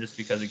Doyle won just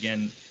because,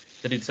 again,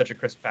 the dude's such a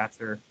crisp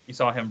passer. You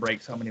saw him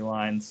break so many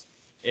lines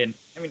in,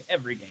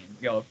 every game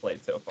y'all have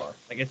played so far.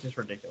 Like, it's just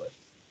ridiculous.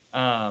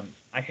 I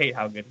hate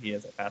how good he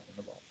is at passing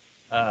the ball.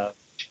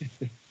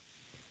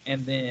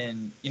 And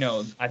then,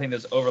 I think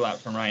those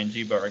overlaps from Ryan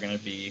Jiba are going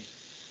to be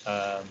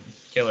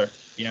killer.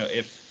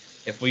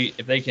 If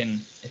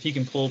he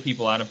can pull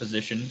people out of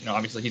position,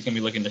 obviously he's going to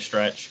be looking to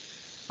stretch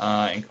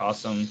and cause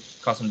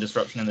some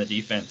disruption in the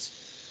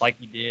defense, like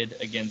he did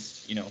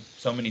against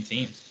so many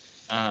teams.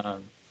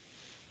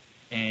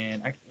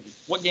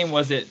 What game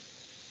was it?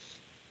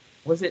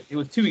 It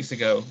was 2 weeks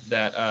ago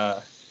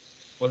that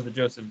was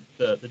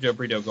the Joe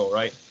Brito goal,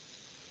 right?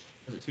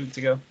 Was it 2 weeks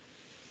ago?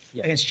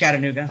 Yeah. Against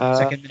Chattanooga.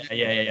 Second minute.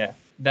 Yeah.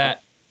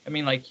 That,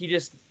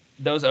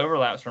 those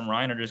overlaps from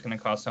Ryan are just going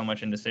to cause so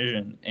much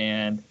indecision,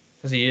 and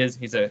because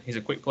he's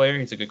a quick player,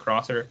 he's a good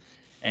crosser,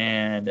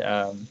 and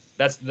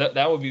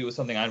that would be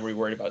something I'd be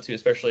worried about too,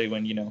 especially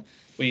when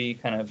we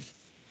kind of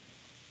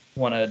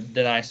want to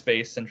deny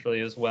space centrally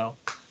as well.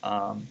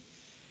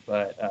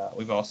 But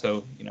we've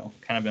also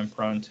kind of been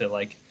prone to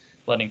like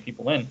letting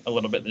people in a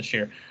little bit this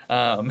year,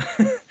 and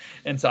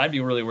so I'm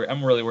really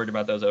worried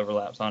about those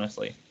overlaps,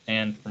 honestly,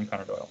 and from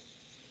Connor Doyle.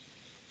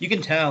 You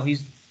can tell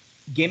he's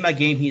game by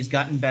game he's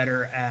gotten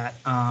better at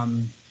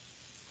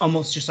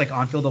almost just like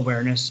on-field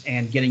awareness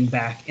and getting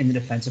back in the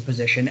defensive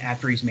position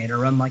after he's made a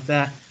run like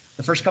that.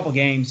 The first couple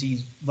games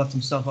he's left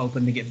himself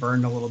open to get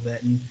burned a little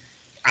bit, and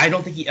I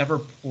don't think he ever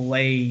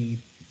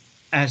played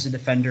as a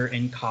defender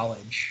in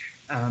college.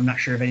 I'm not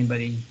sure if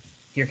anybody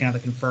here can either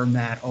confirm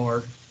that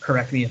or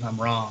correct me if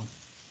I'm wrong.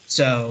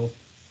 So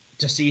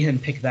to see him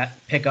pick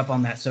up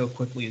on that so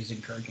quickly is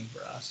encouraging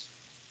for us.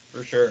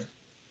 For sure.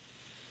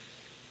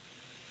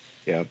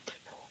 Yeah.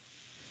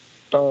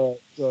 So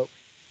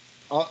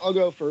I'll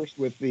go first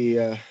with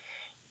the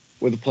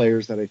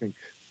players that I think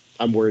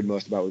I'm worried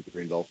most about with the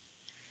Greenville.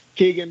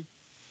 Keegan,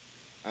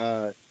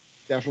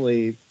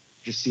 definitely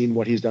just seeing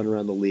what he's done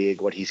around the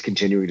league, what he's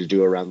continuing to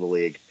do around the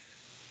league.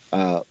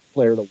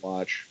 Player to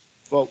watch,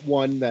 but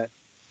one that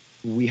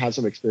we have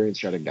some experience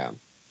shutting down.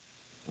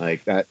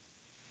 Like, that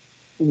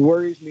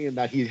worries me in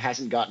that he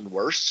hasn't gotten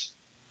worse,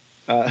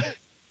 I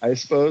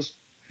suppose.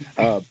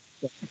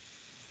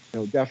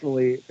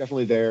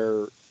 Definitely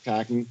there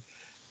attacking.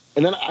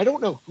 And then I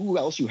don't know who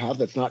else you have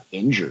that's not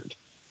injured.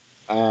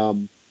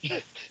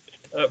 It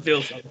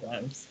feels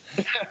sometimes.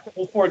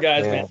 Those poor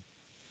guys, Yeah. man.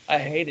 I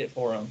hate it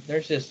for them.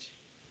 There's just,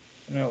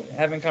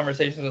 having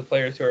conversations with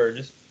players who are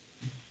just,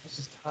 it's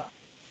just tough.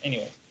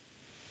 Anyway.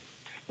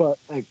 But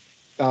like,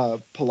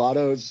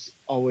 Pallato's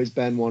always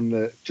been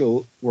one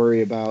to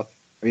worry about.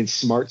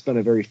 Smart's been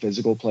a very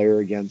physical player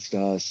against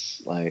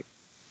us. Like,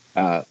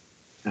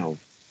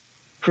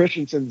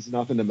 Christensen's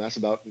nothing to mess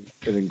about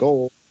in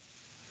goal.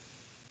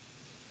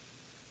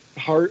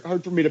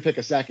 Hard for me to pick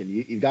a second.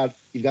 You've got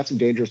some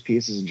dangerous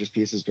pieces and just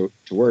pieces to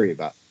worry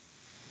about.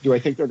 Do I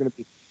think they're going to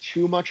be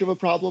too much of a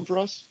problem for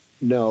us?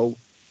 No,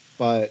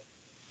 but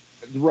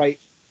the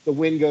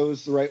wind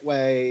goes the right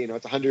way.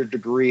 It's 100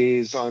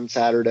 degrees on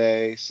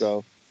Saturday,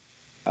 so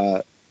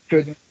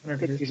could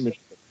be some.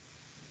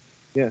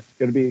 Yeah, it's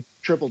going to be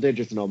triple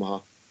digits in Omaha.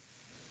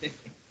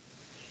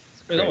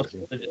 There's almost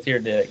triple digits here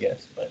today, I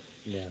guess, but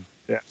Yeah.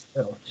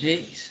 oh,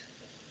 jeez.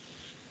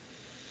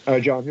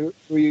 John, who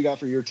you got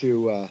for your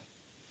two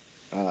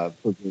for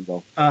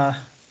Greenville?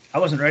 I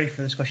wasn't ready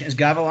for this question. Is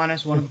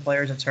Gavalanis one of the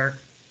players that's hurt?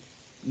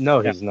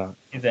 No, he's not.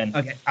 He's in.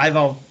 Okay,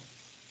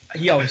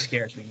 he always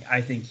scares me.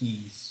 I think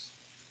he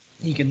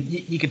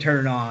can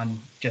turn it on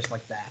just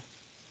like that.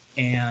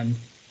 And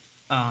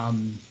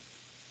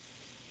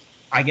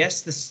I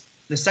guess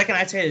the second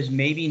I'd say is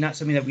maybe not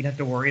something that we'd have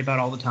to worry about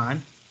all the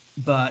time,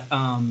 but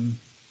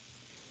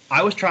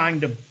I was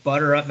trying to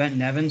butter up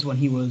Venton Evans when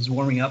he was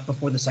warming up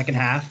before the second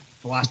half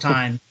the last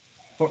time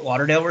Fort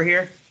Lauderdale were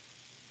here,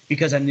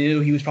 because I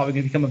knew he was probably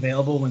going to become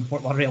available when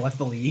Fort Lauderdale left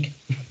the league.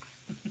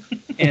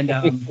 And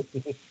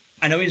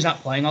I know he's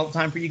not playing all the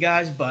time for you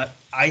guys, but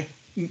I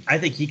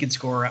think he could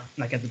score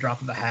like at the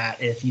drop of a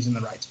hat if he's in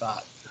the right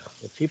spot.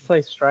 If he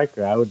plays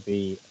striker, I would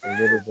be a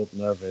little bit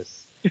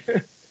nervous.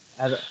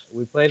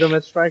 We played him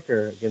at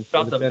striker against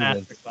Dropped the the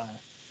Independents, master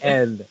class.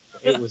 and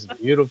it was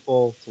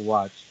beautiful to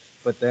watch.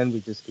 But then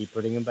we just keep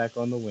putting him back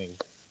on the wing.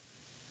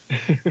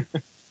 If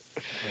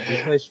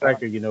we play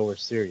striker, we're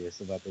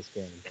serious about this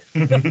game.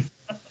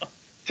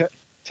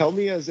 Tell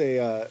me as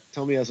an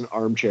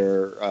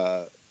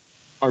armchair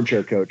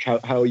coach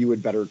how you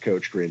would better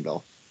coach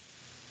Greenville.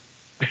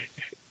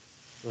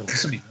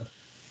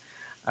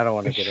 I don't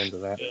want to get into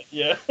that.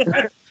 Yeah.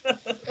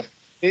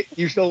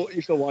 You still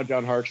want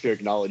John Harks to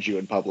acknowledge you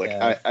in public.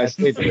 Yeah, I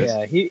see this.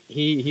 yeah.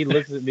 He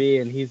looks at me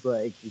and he's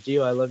like,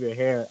 "Gio, I love your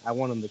hair." I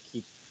want him to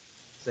keep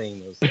saying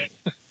those things.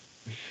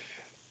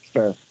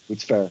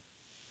 It's fair.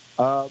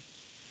 All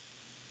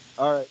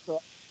right,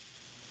 so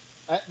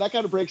that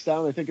kind of breaks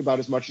down, I think, about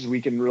as much as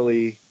we can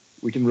really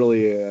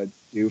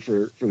do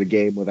for the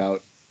game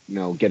without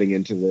getting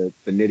into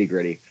the nitty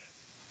gritty.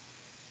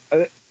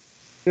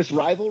 This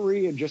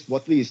rivalry and just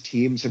what these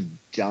teams have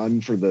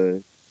done for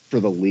the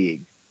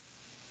league.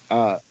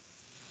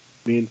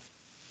 I mean,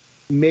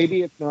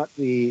 maybe it's not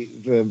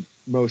the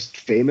most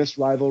famous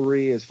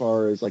rivalry as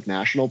far as like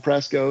national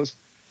press goes,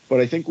 but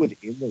I think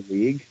within the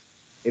league,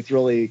 it's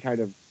really kind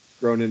of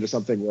grown into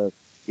something where,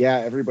 yeah,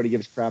 everybody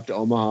gives crap to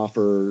Omaha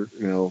for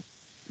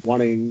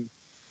wanting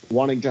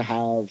wanting to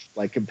have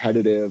like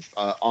competitive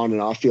on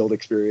and off field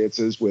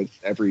experiences with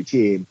every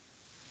team.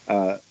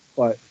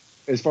 But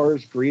as far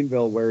as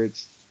Greenville, where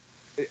it's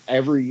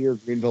every year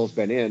Greenville's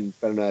been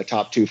a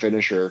top two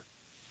finisher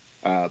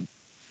um,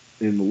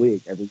 in the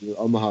league. Every year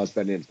Omaha's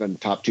been a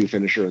top two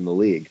finisher in the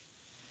league.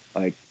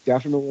 Like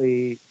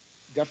definitely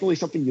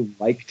something you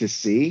like to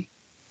see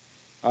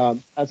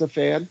as a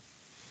fan.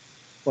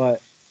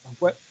 But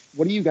what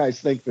do you guys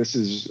think this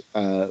is?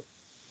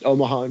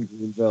 Omaha and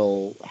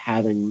Greenville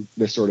having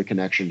this sort of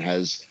connection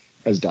has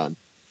done.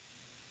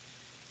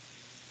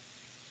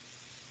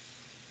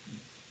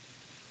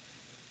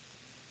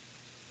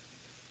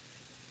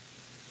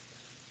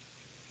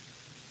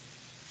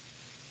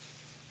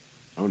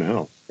 Oh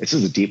no, this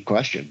is a deep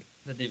question.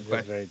 The deep It's a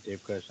question. very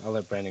deep question. I'll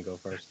let Brandon go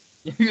first.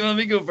 Let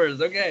me go first.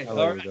 Okay. I'll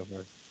All let right. you go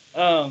first.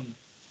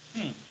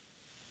 Hmm.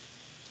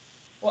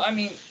 Well, I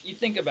mean, you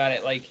think about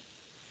it, like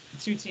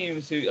two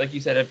teams who, like you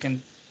said, have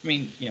can. I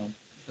mean,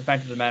 the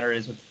fact of the matter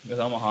is with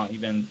Omaha,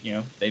 even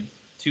they've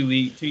 2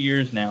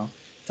 years now,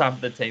 top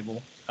of the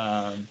table.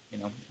 One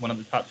of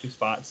the top two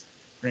spots.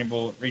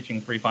 Greenville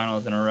reaching three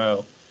finals in a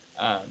row.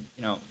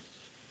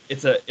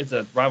 It's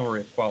a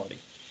rivalry of quality.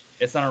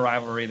 It's not a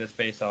rivalry that's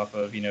based off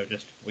of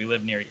just we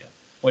live near you,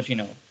 which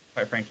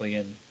quite frankly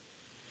in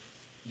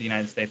the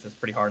United States is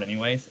pretty hard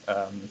anyways.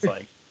 It's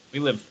like we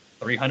live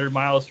 300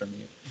 miles from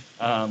you.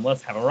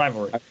 Let's have a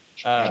rivalry.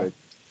 It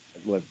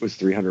was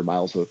 300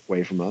 miles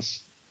away from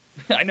us.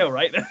 I know,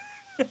 right?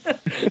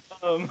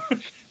 um,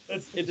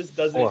 it just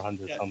doesn't.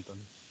 400 Yeah. something.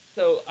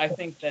 So I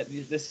think that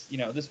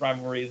this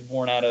rivalry is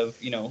born out of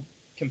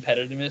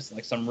competitiveness,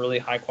 like some really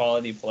high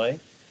quality play,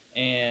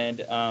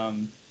 and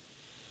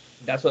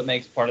that's what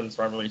makes part of this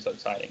rivalry so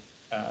exciting.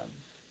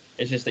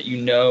 It's just that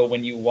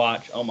when you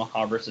watch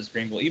Omaha versus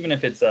Greenville, even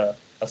if it's a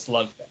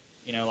slugfest,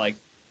 like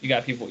you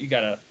got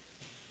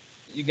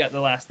the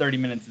last 30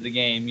 minutes of the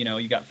game,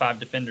 you got five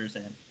defenders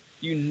in,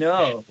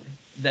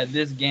 that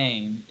this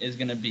game is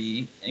going to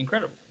be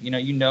incredible.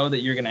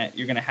 That you're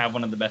going to have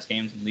one of the best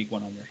games in League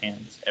One on your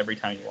hands every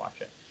time you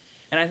watch it.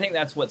 And I think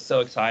that's what's so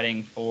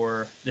exciting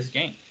for this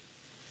game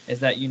is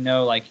that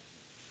like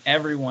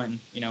everyone,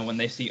 when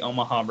they see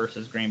Omaha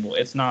versus Greenville,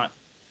 it's not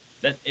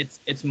that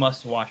it's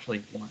must watch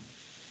League One.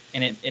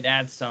 And it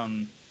adds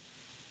some,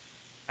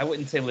 I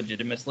wouldn't say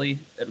legitimacy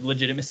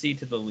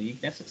to the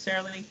league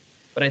necessarily,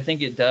 but I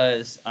think it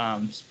does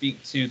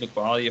speak to the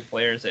quality of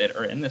players that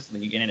are in this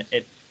league, and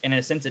it in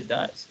a sense it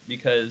does,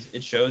 because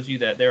it shows you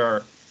that there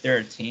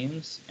are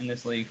teams in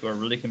this league who are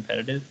really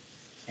competitive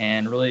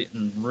and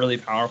really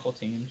powerful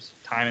teams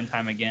time and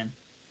time again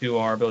who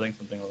are building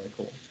something really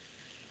cool.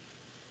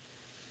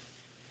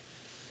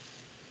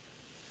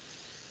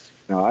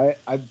 No,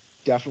 I'm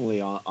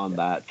definitely on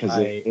that because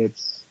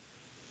it's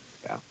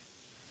yeah.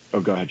 Oh,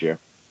 go ahead, Gio.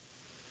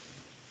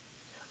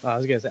 I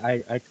was gonna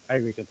say I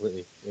agree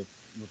completely with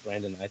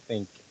Brandon. I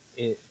think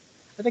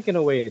in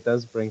a way it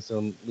does bring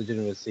some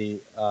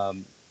legitimacy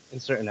in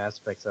certain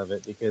aspects of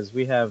it, because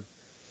we have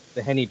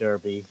the Henny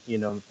Derby,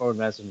 Forward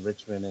Madison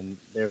Richmond, and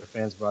their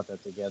fans brought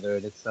that together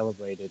and it's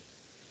celebrated.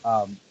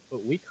 But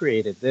we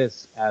created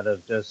this out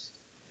of just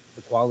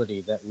the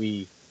quality that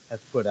we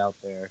have put out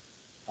there.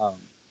 Um,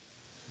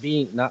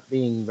 not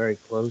being very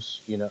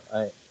close,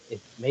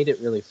 it made it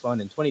really fun.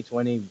 In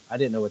 2020, I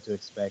didn't know what to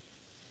expect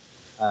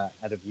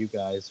out of you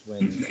guys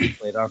when we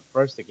played our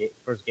first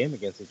game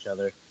against each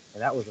other,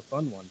 and that was a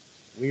fun one.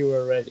 We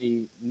were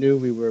already knew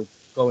we were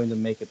going to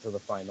make it to the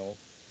final.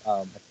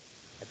 I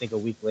think a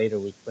week later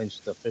we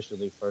clinched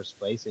officially first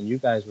place, and you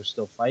guys were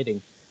still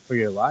fighting for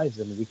your lives,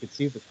 and we could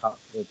see the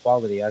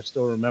quality. I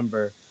still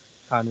remember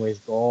Conway's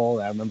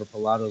goal. I remember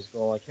Pilato's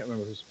goal. I can't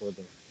remember who scored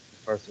the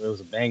first. It was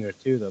a banger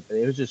too, though. But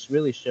it was just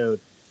really showed.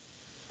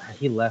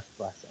 He left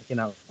last. I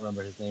cannot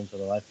remember his name for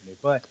the life of me,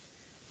 but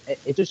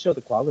it just showed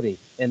the quality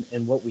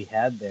and what we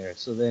had there.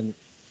 So then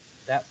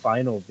that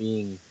final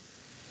being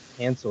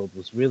canceled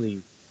was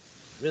really,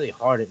 really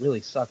hard. It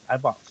really sucked. I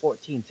bought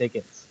 14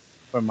 tickets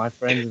for my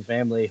friends and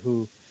family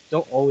who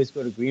don't always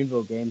go to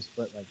Greenville games,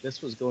 but like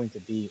this was going to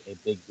be a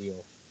big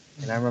deal.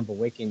 And I remember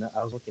waking up,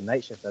 I was working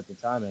night shift at the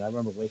time, and I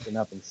remember waking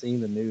up and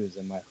seeing the news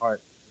and my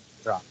heart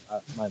dropped.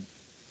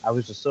 I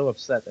was just so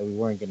upset that we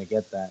weren't going to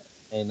get that.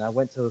 And I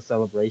went to the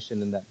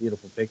celebration in that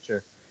beautiful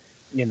picture,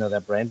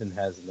 that Brandon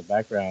has in the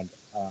background,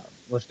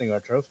 lifting our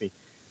trophy.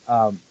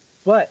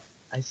 But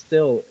I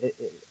still,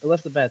 it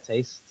left a bad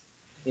taste.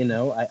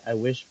 I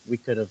wish we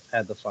could have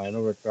had the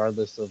final,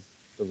 regardless of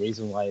the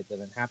reason why it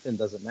didn't happen.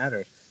 Doesn't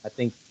matter. I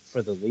think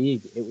for the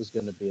league, it was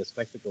going to be a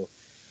spectacle.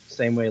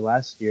 Same way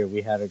last year,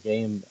 we had a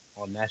game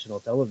on national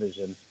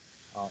television.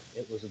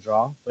 It was a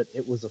draw, but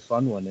it was a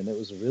fun one, and it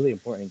was a really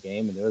important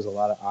game, and there was a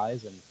lot of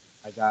eyes, and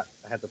I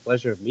had the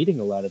pleasure of meeting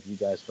a lot of you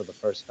guys for the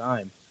first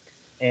time,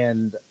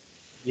 and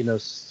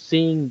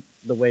seeing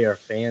the way our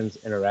fans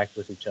interact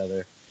with each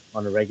other,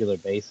 on a regular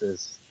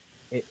basis,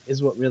 it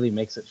is what really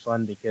makes it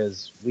fun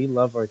because we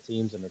love our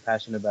teams and are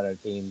passionate about our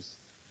teams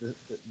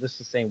this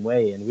the same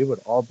way, and we would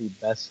all be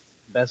best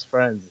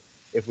friends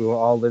if we were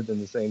all lived in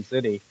the same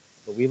city.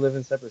 But we live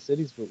in separate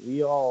cities, but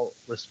we all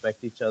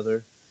respect each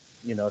other.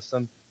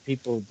 Some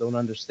people don't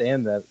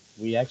understand that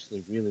we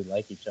actually really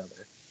like each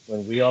other.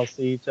 When we all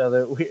see each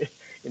other,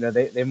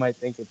 they might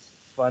think it's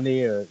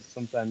funny or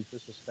sometimes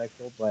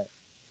disrespectful, but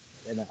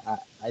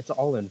it's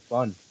all in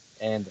fun.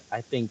 And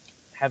I think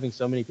having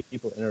so many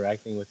people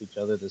interacting with each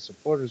other, the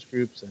supporters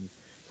groups, and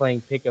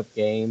playing pickup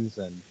games,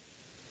 and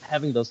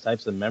having those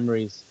types of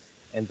memories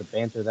and the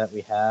banter that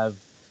we have.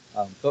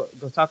 Go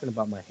talking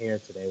about my hair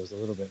today was a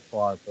little bit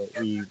far, but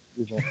we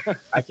won't.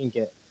 I can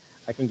get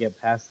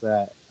past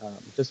that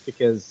just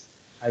because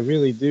I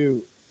really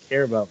do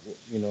care about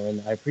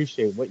and I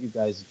appreciate what you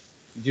guys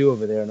do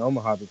over there in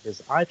Omaha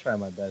because I try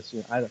my best.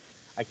 I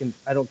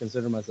don't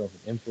consider myself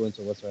an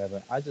influencer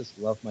whatsoever. I just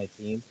love my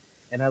team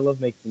and I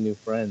love making new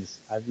friends.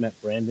 I've met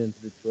Brandon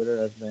through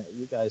Twitter. I've met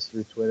you guys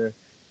through Twitter,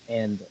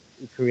 and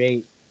we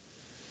create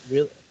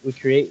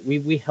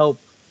we help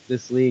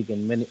this league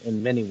in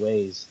many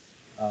ways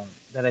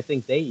that I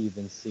think they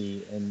even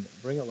see and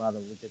bring a lot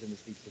of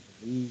legitimacy to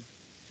the league,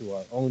 to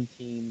our own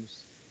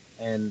teams,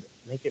 and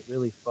make it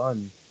really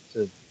fun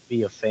to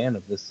be a fan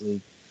of this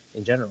league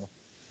in general.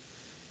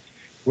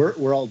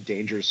 We're all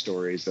danger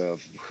stories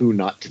of who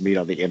not to meet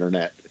on the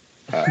internet.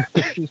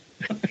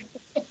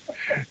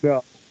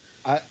 No,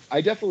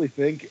 I definitely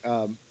think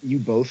you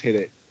both hit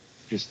it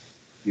just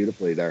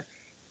beautifully there.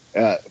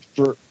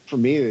 For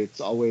me, it's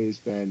always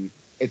been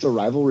it's a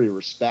rivalry of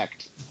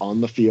respect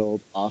on the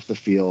field, off the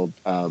field.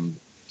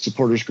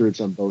 Supporters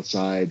groups on both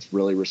sides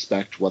really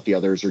respect what the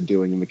others are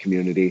doing in the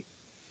community.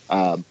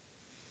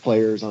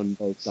 Players on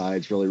both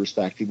sides really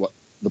respect what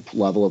the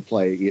level of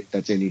play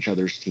that's in each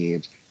other's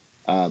teams.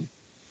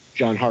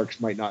 John Harkes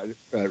might not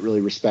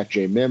really respect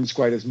Jay Mims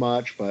quite as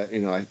much, but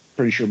I'm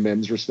pretty sure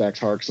Mims respects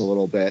Harkes a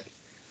little bit.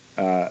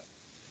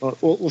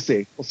 We'll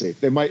see. We'll see.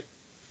 They might.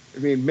 I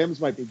mean, Mims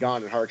might be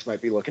gone, and Harkes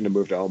might be looking to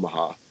move to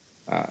Omaha.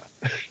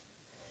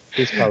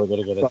 He's probably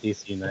going to go to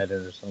DC United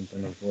or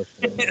something,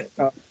 unfortunately.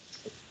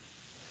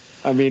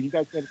 I mean, you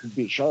guys said he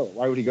beat Charlotte.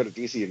 Why would he go to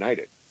DC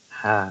United?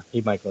 He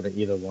might go to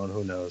either one.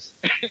 Who knows?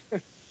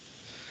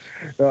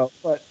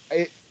 But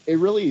it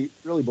really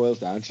boils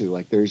down to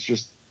like there's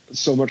just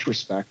so much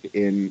respect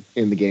in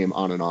the game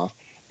on and off,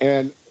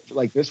 and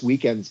like this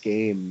weekend's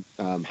game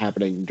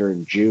happening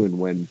during June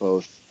when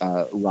both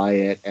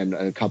Riot and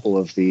a couple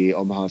of the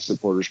Omaha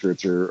supporters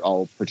groups are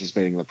all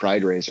participating in the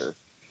Pride Racer.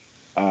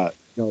 I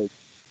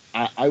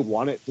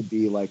want it to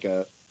be like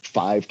a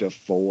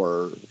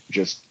 5-4,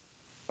 just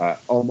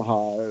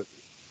Omaha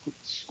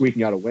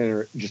squeaking out a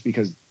winner, just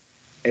because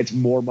it's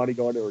more money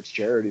going towards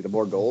charity the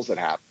more goals that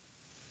happen.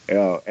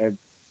 And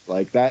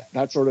like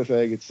that sort of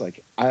thing. It's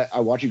like I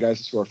want you guys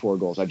to score 4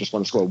 goals. I just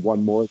want to score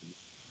one more.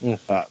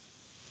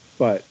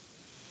 But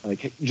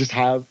like just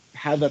have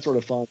that sort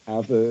of fun.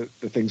 Have the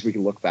things we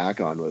can look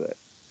back on with it.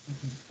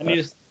 I need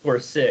to score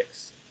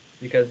 6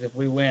 because if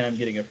we win, I'm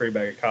getting a free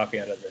bag of coffee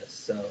out of this.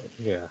 So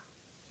yeah,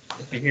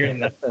 if you're hearing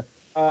that,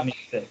 I need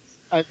 6.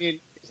 I mean,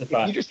 if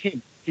you just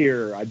came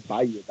here, I'd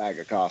buy you a bag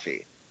of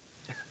coffee.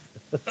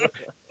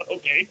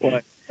 Okay.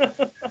 But,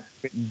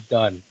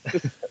 done.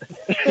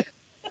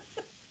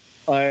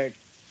 Like,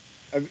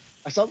 a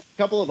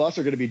couple of us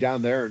are going to be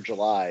down there in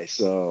July,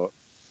 so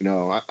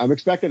I'm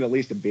expecting at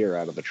least a beer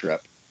out of the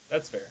trip.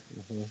 That's fair.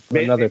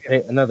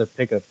 Mm-hmm. Another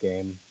pickup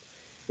game.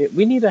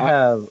 We need to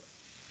have.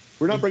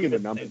 We're not bringing the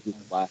numbers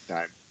last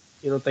time.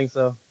 You don't think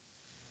so?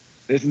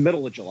 It's the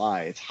middle of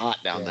July. It's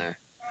hot down there.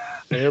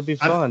 It'll be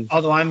fun.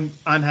 Although I'm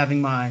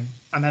having my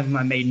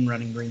maiden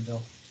run in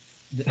Greenville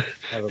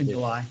in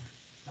July.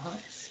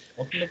 Nice.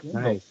 Welcome to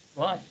Greenville. Nice.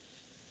 Why?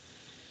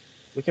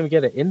 We can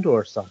get an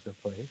indoor soccer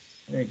place.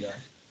 There you go.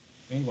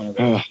 We need one of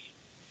those.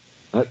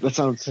 That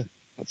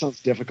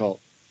sounds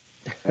difficult.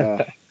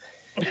 It's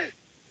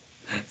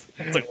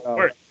like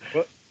work.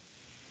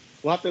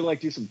 We'll have to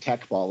do some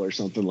tech ball or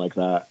something like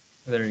that.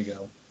 There you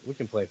go. We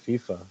can play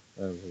FIFA.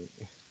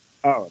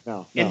 Oh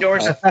no.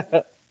 Indoors.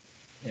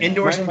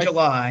 Indoors in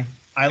July.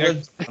 I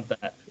lived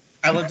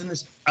in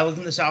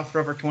the South for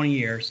over 20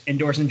 years.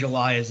 Indoors in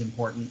July is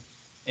important.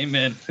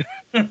 Amen.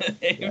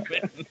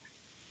 Amen.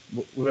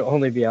 We'll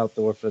only be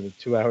outdoor for the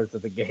 2 hours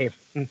of the game.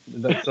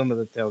 Some of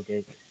the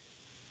tailgate.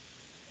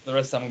 The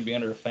rest of the time we'll be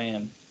under a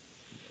fan.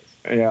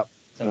 Yeah.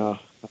 No.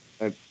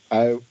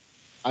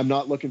 I'm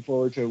not looking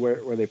forward to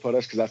where they put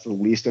us because that's the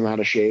least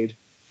amount of shade.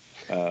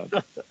 I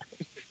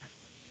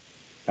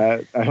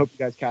hope you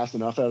guys cast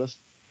enough at us.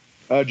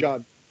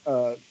 John,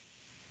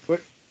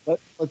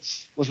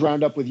 let's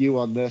round up with you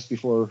on this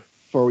before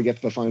we get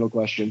to the final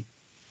question.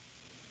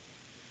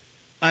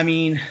 I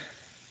mean,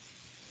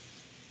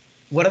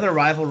 what other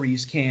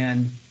rivalries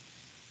can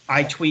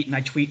I tweet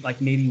like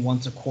maybe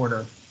once a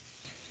quarter?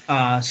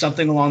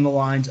 Something along the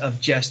lines of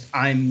just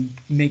I'm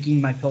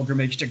making my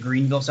pilgrimage to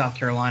Greenville, South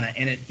Carolina,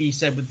 and it be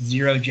said with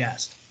zero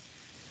jest.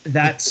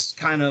 That's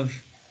kind of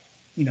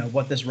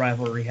what this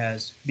rivalry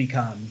has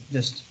become.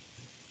 Just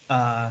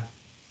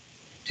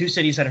two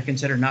cities that are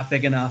considered not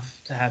big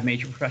enough to have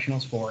major professional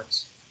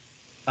sports.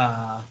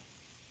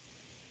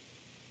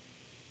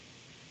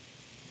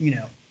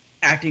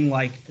 Acting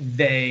like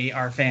they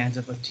are fans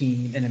of a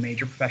team in a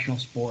major professional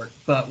sport,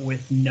 but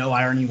with no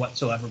irony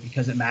whatsoever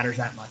because it matters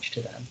that much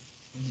to them.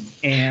 Mm-hmm.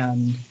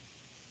 And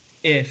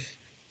if,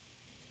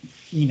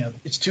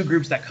 it's two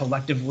groups that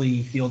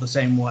collectively feel the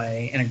same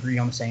way and agree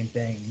on the same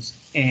things.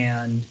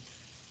 And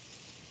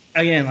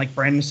again, like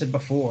Brandon said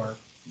before,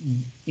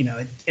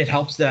 it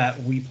helps that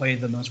we play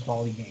the most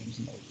quality games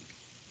in the league.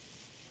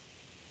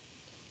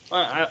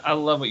 I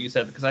love what you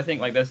said because I think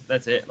like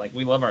that's it. Like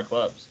we love our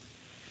clubs.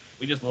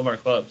 We just love our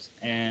clubs,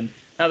 and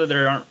now that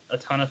there aren't a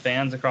ton of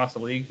fans across the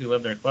league who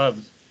love their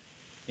clubs,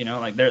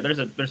 like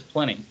there's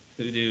plenty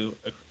who do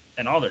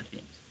in all their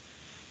teams.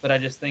 But I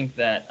just think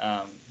that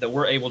that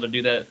we're able to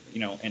do that,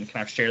 and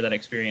kind of share that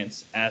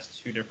experience as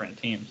two different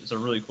teams is a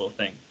really cool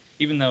thing.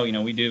 Even though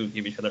we do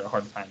give each other a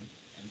hard time,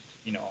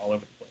 and all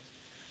over the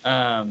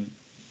place.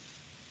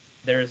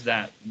 There's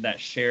that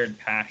shared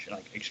passion,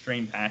 like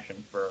extreme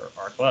passion for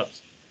our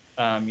clubs.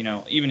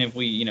 Even if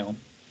we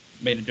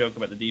made a joke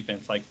about the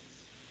defense, like.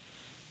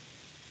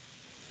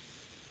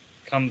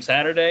 Come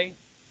Saturday,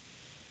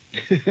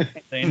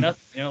 say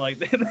nothing. Like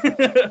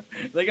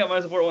they got my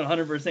support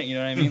 100%. You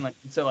know what I mean? Like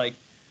so, like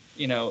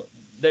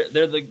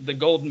they're the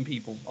golden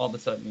people all of a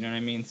sudden. You know what I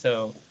mean?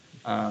 So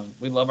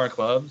we love our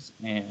clubs,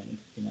 and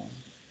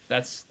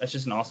that's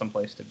just an awesome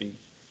place to be.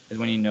 Is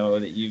when you know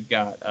that you've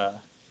got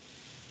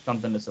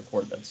something to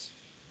support that's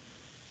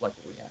like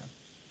what we have.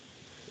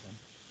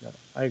 Yeah,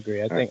 I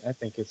agree. I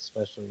think it's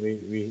special.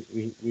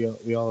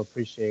 We all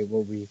appreciate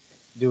what we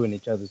do in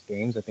each other's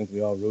games. I think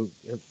we all root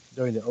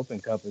during the Open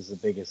Cup is the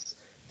biggest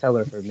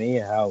teller for me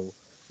how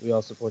we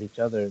all support each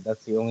other.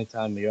 That's the only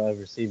time you'll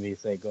ever see me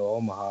say "Go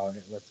Omaha,"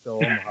 let's go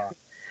Omaha.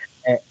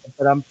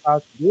 But I'm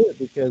proud to do it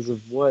because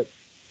of what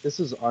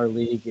this is our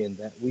league and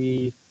that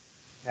we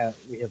have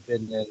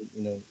been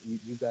in.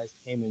 You guys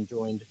came and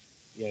joined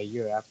a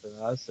year after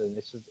us, and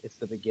it's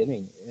the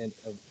beginning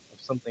of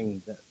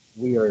something that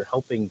we are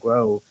helping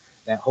grow.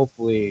 That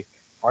hopefully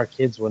our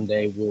kids one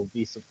day will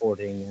be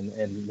supporting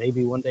and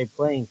maybe one day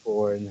playing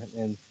for,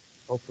 and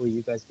hopefully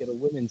you guys get a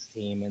women's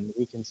team and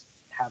we can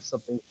have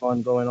something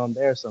fun going on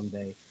there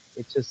someday.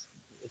 It's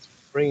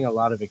bringing a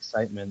lot of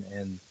excitement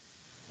and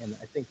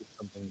I think it's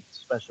something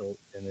special.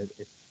 And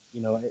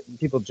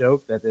people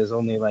joke that there's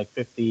only like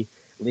 50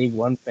 League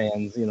One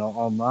fans,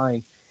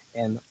 online,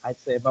 and I'd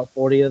say about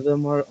 40 of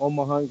them are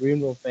Omaha and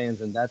Greenville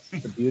fans, and that's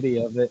the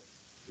beauty of it.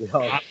 We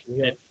all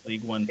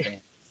League One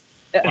fans.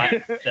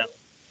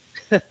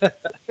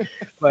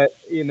 But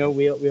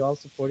we all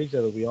support each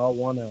other. We all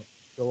want to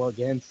go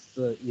against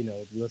the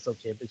USL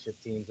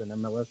Championship teams and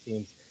MLS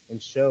teams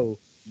and show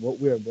what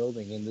we are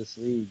building in this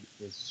league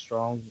is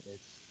strong.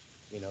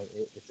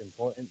 It's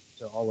important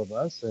to all of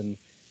us, and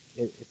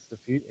it's the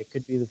future. It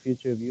could be the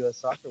future of U.S.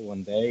 soccer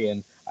one day.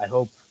 And I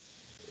hope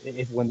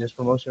if when there's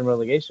promotion and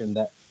relegation,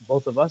 that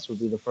both of us would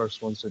be the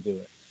first ones to do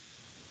it.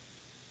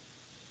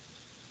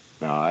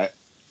 No, I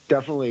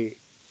definitely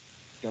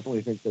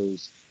think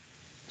there's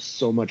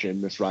so much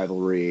in this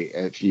rivalry.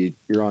 If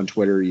you're on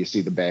Twitter, you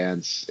see the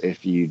bands.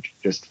 If you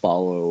just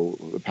follow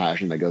the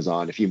passion that goes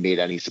on, if you meet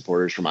any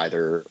supporters from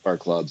either of our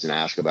clubs and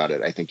ask about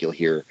it, I think you'll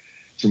hear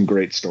some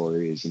great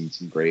stories and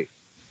some great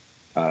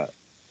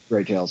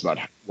tales about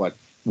what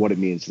it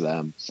means to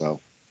them.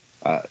 So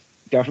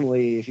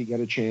definitely, if you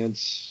get a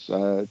chance,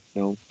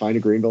 find a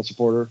Greenville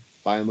supporter,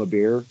 buy them a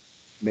beer,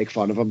 make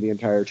fun of them the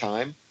entire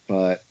time,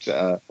 but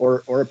or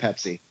a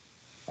Pepsi.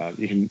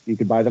 You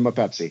can buy them a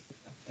Pepsi.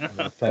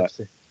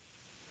 Pepsi.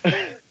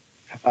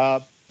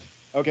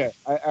 Okay,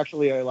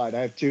 I lied.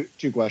 I have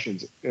two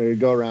questions.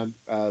 Go around.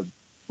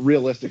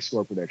 Realistic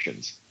score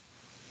predictions.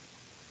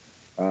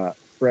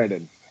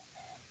 Brandon.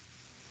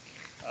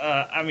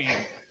 I mean,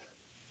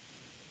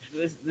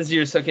 this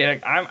year's okay.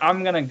 Like,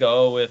 I'm gonna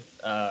go with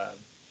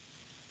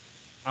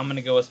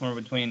somewhere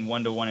between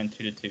 1-1 and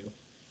 2-2.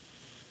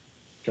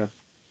 Okay.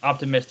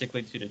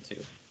 Optimistically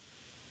 2-2.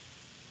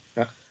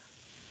 Yeah.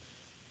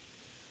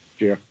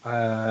 Yeah.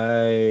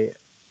 I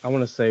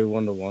want to say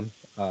 1-1.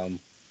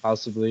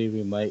 Possibly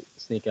we might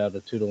sneak out a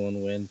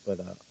 2-1 win, but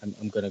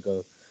I'm gonna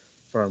go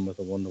firm with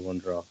a 1-1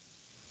 draw.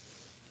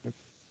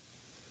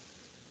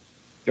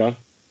 John?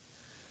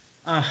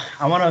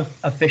 I want to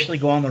officially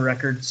go on the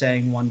record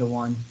saying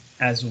 1-1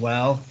 as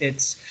well.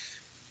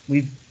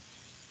 We've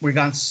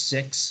gone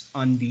 6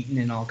 unbeaten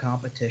in all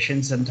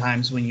competitions.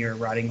 Sometimes when you're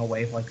riding a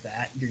wave like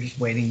that, you're just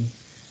waiting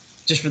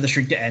just for the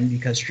streak to end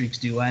because streaks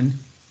do end.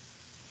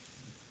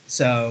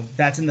 So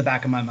that's in the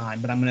back of my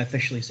mind, but I'm going to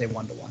officially say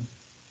 1-1.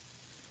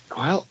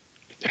 Well,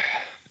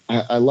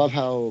 I love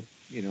how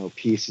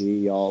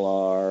PC y'all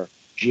are.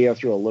 Gio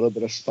threw a little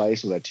bit of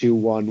spice with a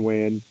 2-1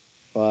 win,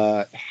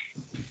 but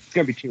it's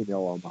gonna be 2-0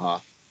 Omaha.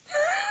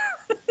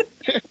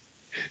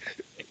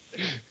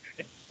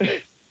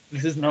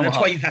 This is normal.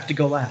 That's why you have to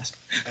go last.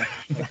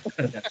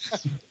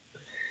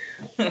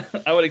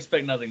 I would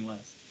expect nothing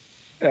less.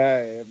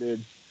 Hey, I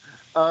mean,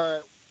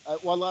 all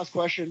right. One last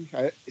question.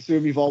 I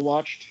assume you've all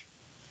watched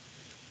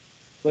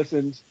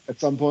listened at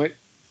some point.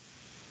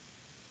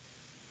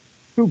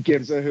 Who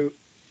gives a hoot?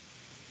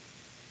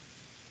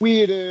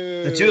 We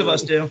do. The two of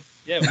us do.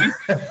 Yeah,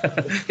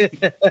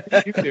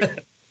 You do.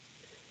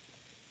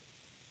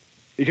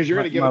 Because you're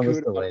going to give a Mine was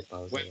hoot delayed, about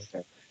mine us was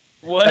Wednesday.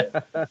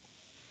 what?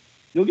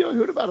 You'll give a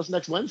hoot about us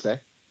next Wednesday.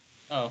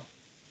 Oh,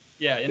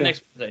 yeah,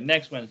 next Wednesday.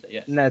 Next Wednesday,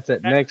 yes. And that's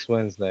it. Next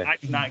Wednesday. I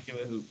do not give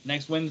a hoot.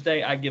 Next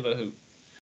Wednesday, I give a hoot.